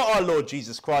serve not our Lord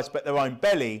Jesus Christ, but their own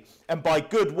belly, and by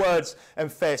good words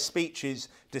and fair speeches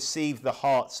deceive the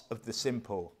hearts of the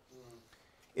simple."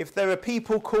 If there are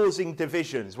people causing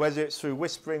divisions, whether it's through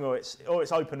whispering or it's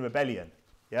open rebellion,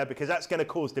 yeah, because that's going to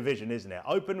cause division, isn't it?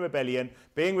 Open rebellion,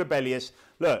 being rebellious.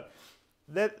 Look,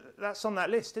 that's on that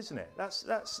list, isn't it?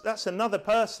 That's another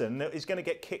person that is going to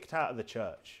get kicked out of the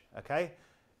church. Okay,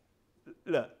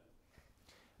 look,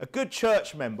 a good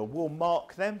church member will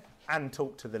mark them and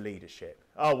talk to the leadership.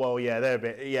 Oh well, yeah, they've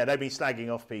been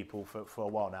slagging off people for a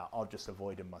while now. I'll just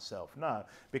avoid them myself. No,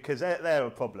 because they're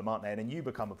a problem, aren't they? And then you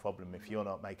become a problem if you're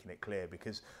not making it clear.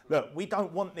 Because look, we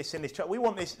don't want this in this church. We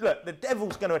want this. Look, the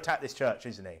devil's going to attack this church,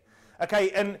 isn't he?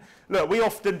 Okay, and look, we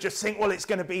often just think, well, it's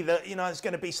going to be it's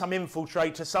going to be some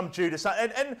infiltrator, some Judas,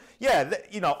 and yeah,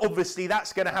 you know, obviously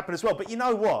that's going to happen as well. But you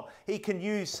know what? He can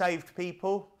use saved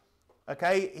people.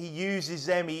 Okay, he uses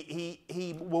them.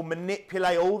 He will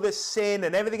manipulate all the sin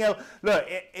and everything else. Look,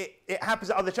 it happens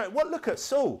at other churches. Look at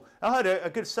Saul. I heard a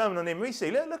good sermon on him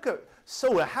recently. Look at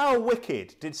Saul. How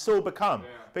wicked did Saul become? Yeah.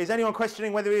 But is anyone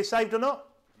questioning whether he is saved or not?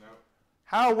 No.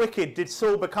 How wicked did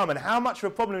Saul become, and how much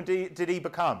of a problem did he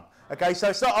become? Okay, so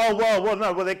it's not,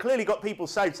 well, they clearly got people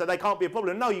saved, so they can't be a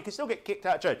problem. No, you can still get kicked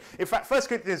out of church. In fact, 1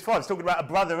 Corinthians 5 is talking about a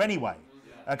brother anyway.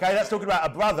 Okay, that's talking about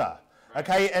a brother.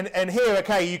 Okay, and here,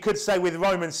 okay, you could say with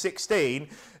Romans 16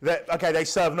 that, okay, they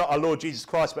serve not our Lord Jesus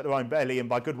Christ but their own belly, and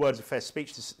by good words of fair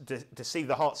speech deceive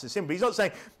the hearts of sin. But he's not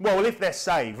saying, well, if they're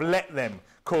saved, let them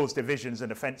cause divisions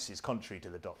and offences contrary to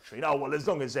the doctrine. Oh, well, as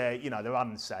long as they're, they're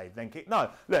unsaved, then no.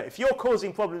 Look, if you're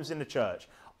causing problems in the church,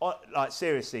 like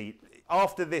seriously,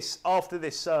 after this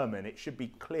sermon, it should be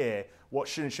clear what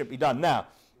should and shouldn't be done. Now,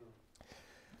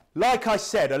 like I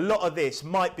said, a lot of this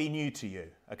might be new to you,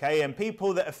 okay? And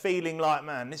people that are feeling like,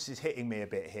 man, this is hitting me a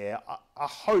bit here, I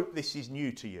hope this is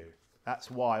new to you. That's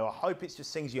why. I hope it's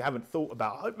just things you haven't thought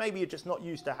about. I hope maybe you're just not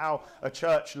used to how a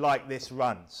church like this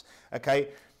runs, okay?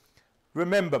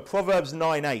 Remember, Proverbs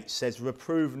 9:8 says,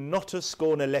 reprove not a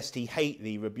scorner lest he hate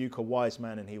thee, rebuke a wise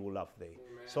man and he will love thee.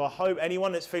 Amen. So I hope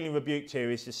anyone that's feeling rebuked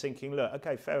here is just thinking, look,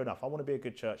 okay, fair enough. I want to be a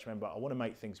good church member. I want to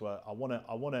make things work. I want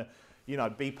to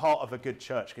be part of a good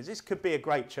church, because this could be a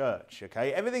great church,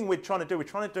 okay? Everything we're trying to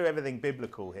do everything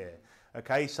biblical here,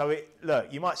 okay? So,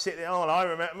 look, you might sit there, oh, I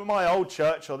remember my old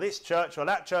church or this church or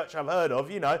that church I've heard of,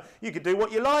 you could do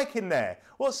what you like in there.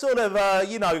 What sort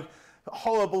of,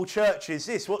 horrible church is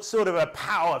this? What sort of a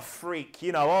power freak,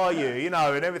 are you,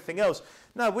 and everything else?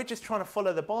 No, we're just trying to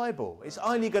follow the Bible. It's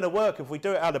only going to work if we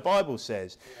do it how the Bible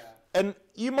says. Yeah. And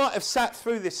you might have sat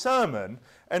through this sermon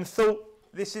and thought,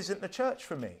 this isn't the church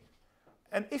for me.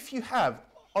 And if you have,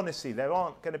 honestly, there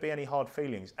aren't going to be any hard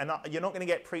feelings. And you're not going to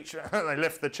get preached, they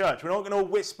left the church. We're not going to all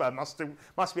whisper, must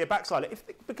be a backslider.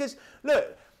 Because,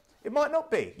 look, it might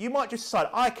not be. You might just decide,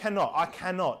 I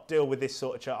cannot deal with this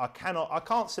sort of church. I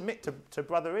can't submit to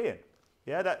Brother Ian.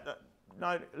 Yeah,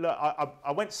 no, look,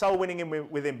 I went soul winning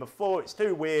with him before. It's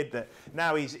too weird that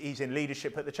now he's in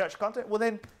leadership at the church. I can't do it. Well,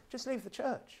 then just leave the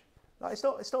church. Like, it's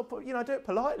not, do it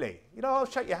politely. I'll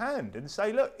shake your hand and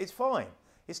say, look, it's fine.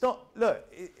 It's not,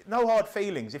 no hard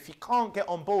feelings. If you can't get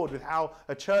on board with how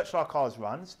a church like ours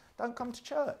runs, don't come to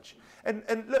church. And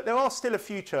look, there are still a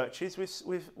few churches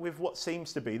with what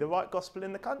seems to be the right gospel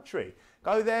in the country.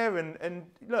 Go there and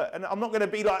look, and I'm not going to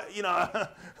be like,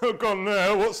 oh God,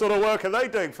 no, what sort of work are they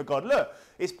doing for God? Look,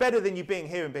 it's better than you being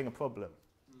here and being a problem.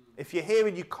 If you're here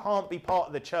and you can't be part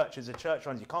of the church as a church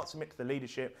runs, you can't submit to the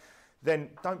leadership, then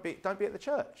don't be at the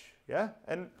church. Yeah,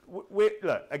 and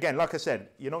look, again, like I said,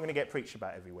 you're not going to get preached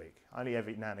about every week, only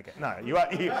every now and again. No,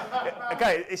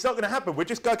 okay, it's not going to happen. We're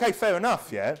just, okay, fair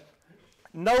enough, yeah?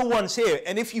 No one's here.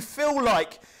 And if you feel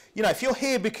like, if you're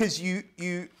here because you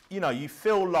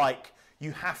feel like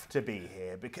you have to be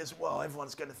here because, well,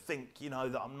 everyone's going to think,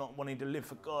 that I'm not wanting to live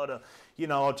for God, or,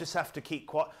 I'll just have to keep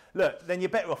quiet. Look, then you're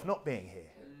better off not being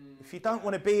here. If you don't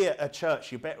want to be at a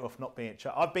church, you're better off not being at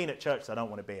church. I've been at church that I don't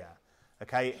want to be at.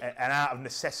 Okay, and out of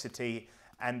necessity,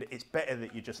 and it's better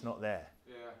that you're just not there.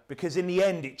 Yeah. Because in the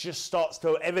end,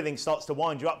 everything starts to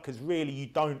wind you up, because really you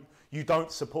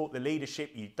don't support the leadership,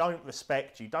 you don't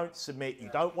respect, you don't submit, you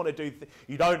don't want to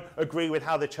you don't agree with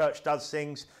how the church does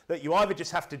things. That you either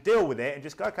just have to deal with it and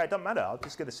just go, okay, it doesn't matter, I'm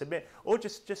just going to submit, or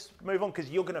just move on, because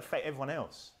you're going to affect everyone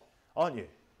else, aren't you?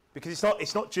 Because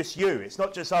it's not just you. It's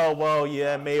not just, oh well,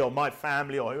 yeah, me or my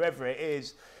family or whoever it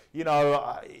is. God's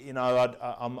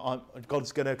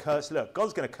going to curse. Look,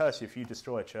 God's going to curse you if you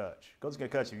destroy a church. God's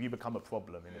going to curse you if you become a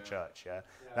problem in the church. Yeah,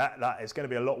 that is going to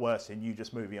be a lot worse than you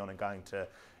just moving on and going to,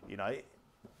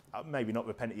 maybe not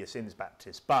repent of your sins,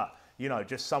 Baptist, but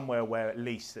just somewhere where at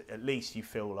least you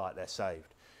feel like they're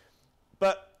saved.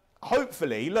 But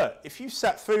hopefully, look, if you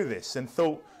sat through this and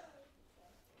thought,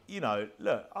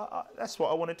 that's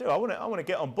what I want to do. I want to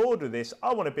get on board with this.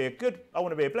 I want to be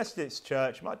a blessed in this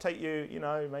church. It might take you,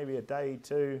 maybe a day,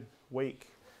 2 week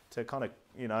to kind of,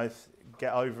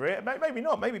 get over it. Maybe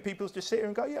not. Maybe people just sit here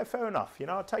and go, yeah, fair enough.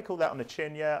 I'll take all that on the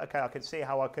chin. Yeah, okay, I can see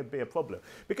how I could be a problem.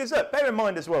 Because look, bear in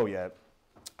mind as well, yeah,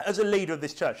 as a leader of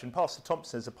this church, and Pastor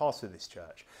Thompson as a pastor of this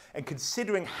church, and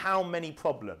considering how many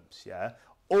problems, yeah,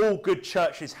 all good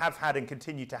churches have had and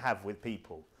continue to have with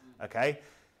people, okay?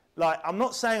 Like, I'm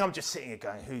not saying I'm just sitting here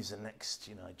going, who's the next,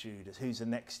 Judas? Who's the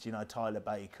next, Tyler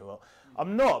Baker? Or,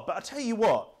 I'm not, but I tell you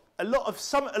what, a lot of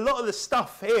the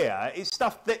stuff here is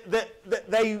stuff that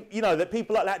they, that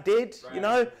people like that did, right.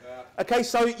 Yeah. Okay,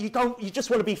 so you just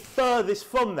want to be furthest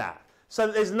from that. So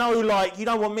there's no, you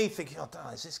don't want me thinking, oh,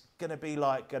 is this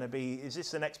is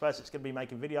this the next person that's going to be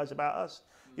making videos about us?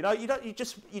 You know, you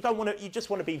just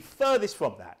want to be furthest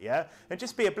from that, yeah, and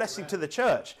just be a blessing to the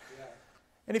church. Yeah.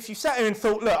 And if you sat here and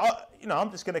thought, look,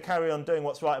 I'm just going to carry on doing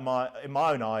what's right in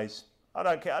my own eyes. I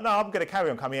don't care. No, I'm going to carry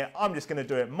on coming here. I'm just going to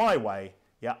do it my way.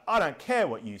 Yeah, I don't care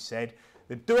what you said.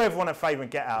 Then do everyone a favour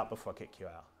and get out before I kick you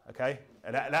out. Okay,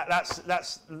 and that's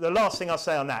the last thing I'll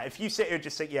say on that. If you sit here and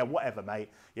just think, yeah, whatever, mate.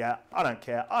 Yeah, I don't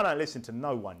care. I don't listen to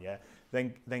no one. Yeah,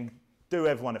 then do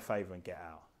everyone a favour and get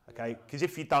out. Okay, because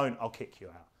if you don't, I'll kick you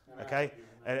out. Okay,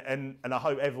 and I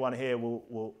hope everyone here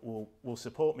will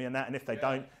support me in that. And if they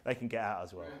don't, they can get out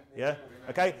as well. Yeah.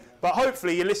 Okay. But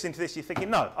hopefully you're listening to this. You're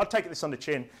thinking, no, I'll take this on the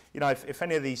chin. You know, if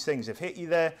any of these things have hit you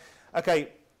there.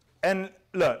 Okay. And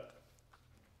look.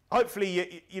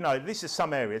 Hopefully, you know, this is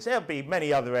some areas. There'll be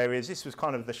many other areas. This was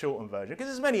kind of the shortened version because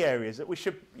there's many areas that we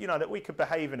should, you know, that we could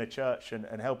behave in a church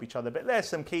and help each other. But there's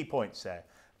some key points there.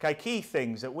 Okay, key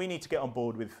things that we need to get on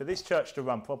board with for this church to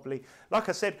run properly. Like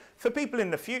I said, for people in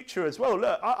the future as well.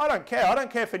 Look, I don't care. I don't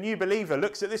care if a new believer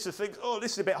looks at this and thinks, oh,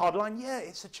 this is a bit hard line. Yeah,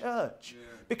 it's a church. Yeah.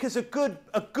 Because a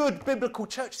good biblical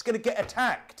church is going to get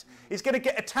attacked. It's going to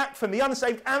get attacked from the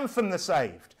unsaved and from the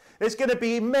saved. There's going to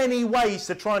be many ways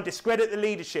to try and discredit the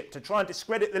leadership, to try and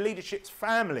discredit the leadership's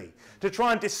family, to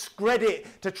try and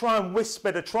discredit, to try and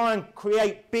whisper, to try and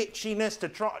create bitchiness, to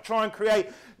try and create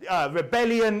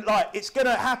rebellion. Like, it's going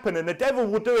to happen, and the devil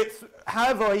will do it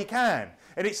however he can.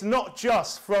 And it's not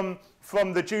just from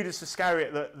the Judas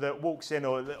Iscariot that walks in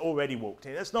or that already walked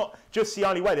in. That's not just the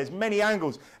only way. There's many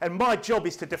angles. And my job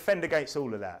is to defend against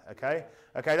all of that, okay?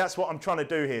 Okay, that's what I'm trying to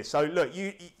do here. So, look,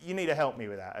 you need to help me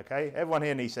with that, okay? Everyone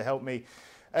here needs to help me.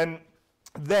 And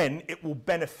then it will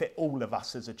benefit all of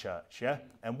us as a church, yeah?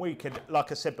 And we could,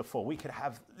 like I said before, we could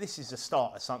have, this is the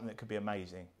start of something that could be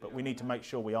amazing. But we need to make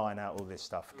sure we iron out all this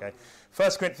stuff, okay?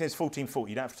 1 Corinthians 14:40,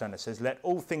 you don't have to turn, it says, let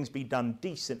all things be done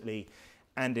decently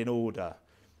and in order.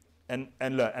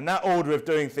 And look, and that order of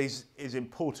doing things is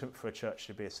important for a church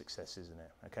to be a success, isn't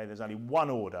it? Okay, there's only one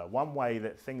order, one way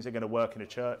that things are going to work in a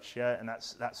church, yeah, and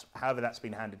that's however that's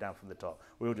been handed down from the top.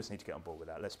 We all just need to get on board with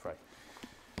that. Let's pray.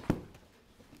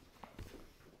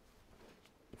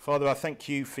 Father, I thank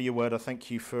you for your word. I thank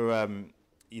you for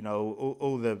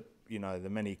all the the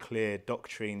many clear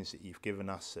doctrines that you've given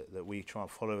us that we try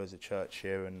and follow as a church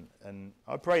here, and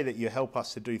I pray that you help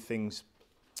us to do things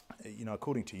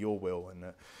according to your will, and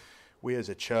that we as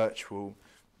a church will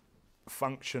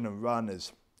function and run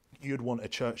as you'd want a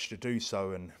church to do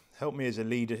so, and help me as a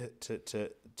leader to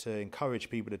encourage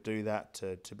people to do that,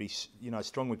 to be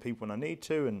strong with people when I need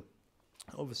to, and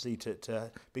obviously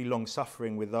to be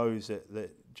long-suffering with those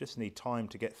that just need time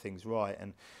to get things right.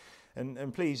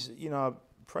 And please, I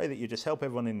pray that you just help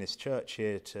everyone in this church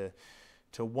here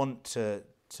to want to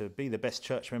be the best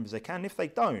church members they can. If they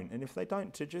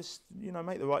don't, to just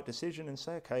make the right decision and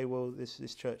say, okay, well,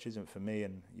 this church isn't for me,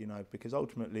 and because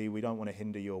ultimately we don't want to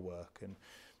hinder your work. And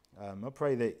I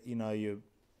pray that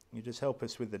you just help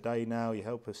us with the day now. You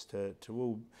help us to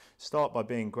all start by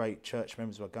being great church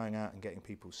members by going out and getting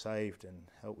people saved, and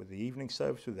help with the evening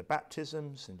service, with the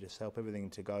baptisms, and just help everything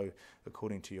to go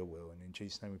according to your will. And in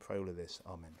Jesus' name we pray all of this.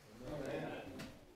 Amen. Amen.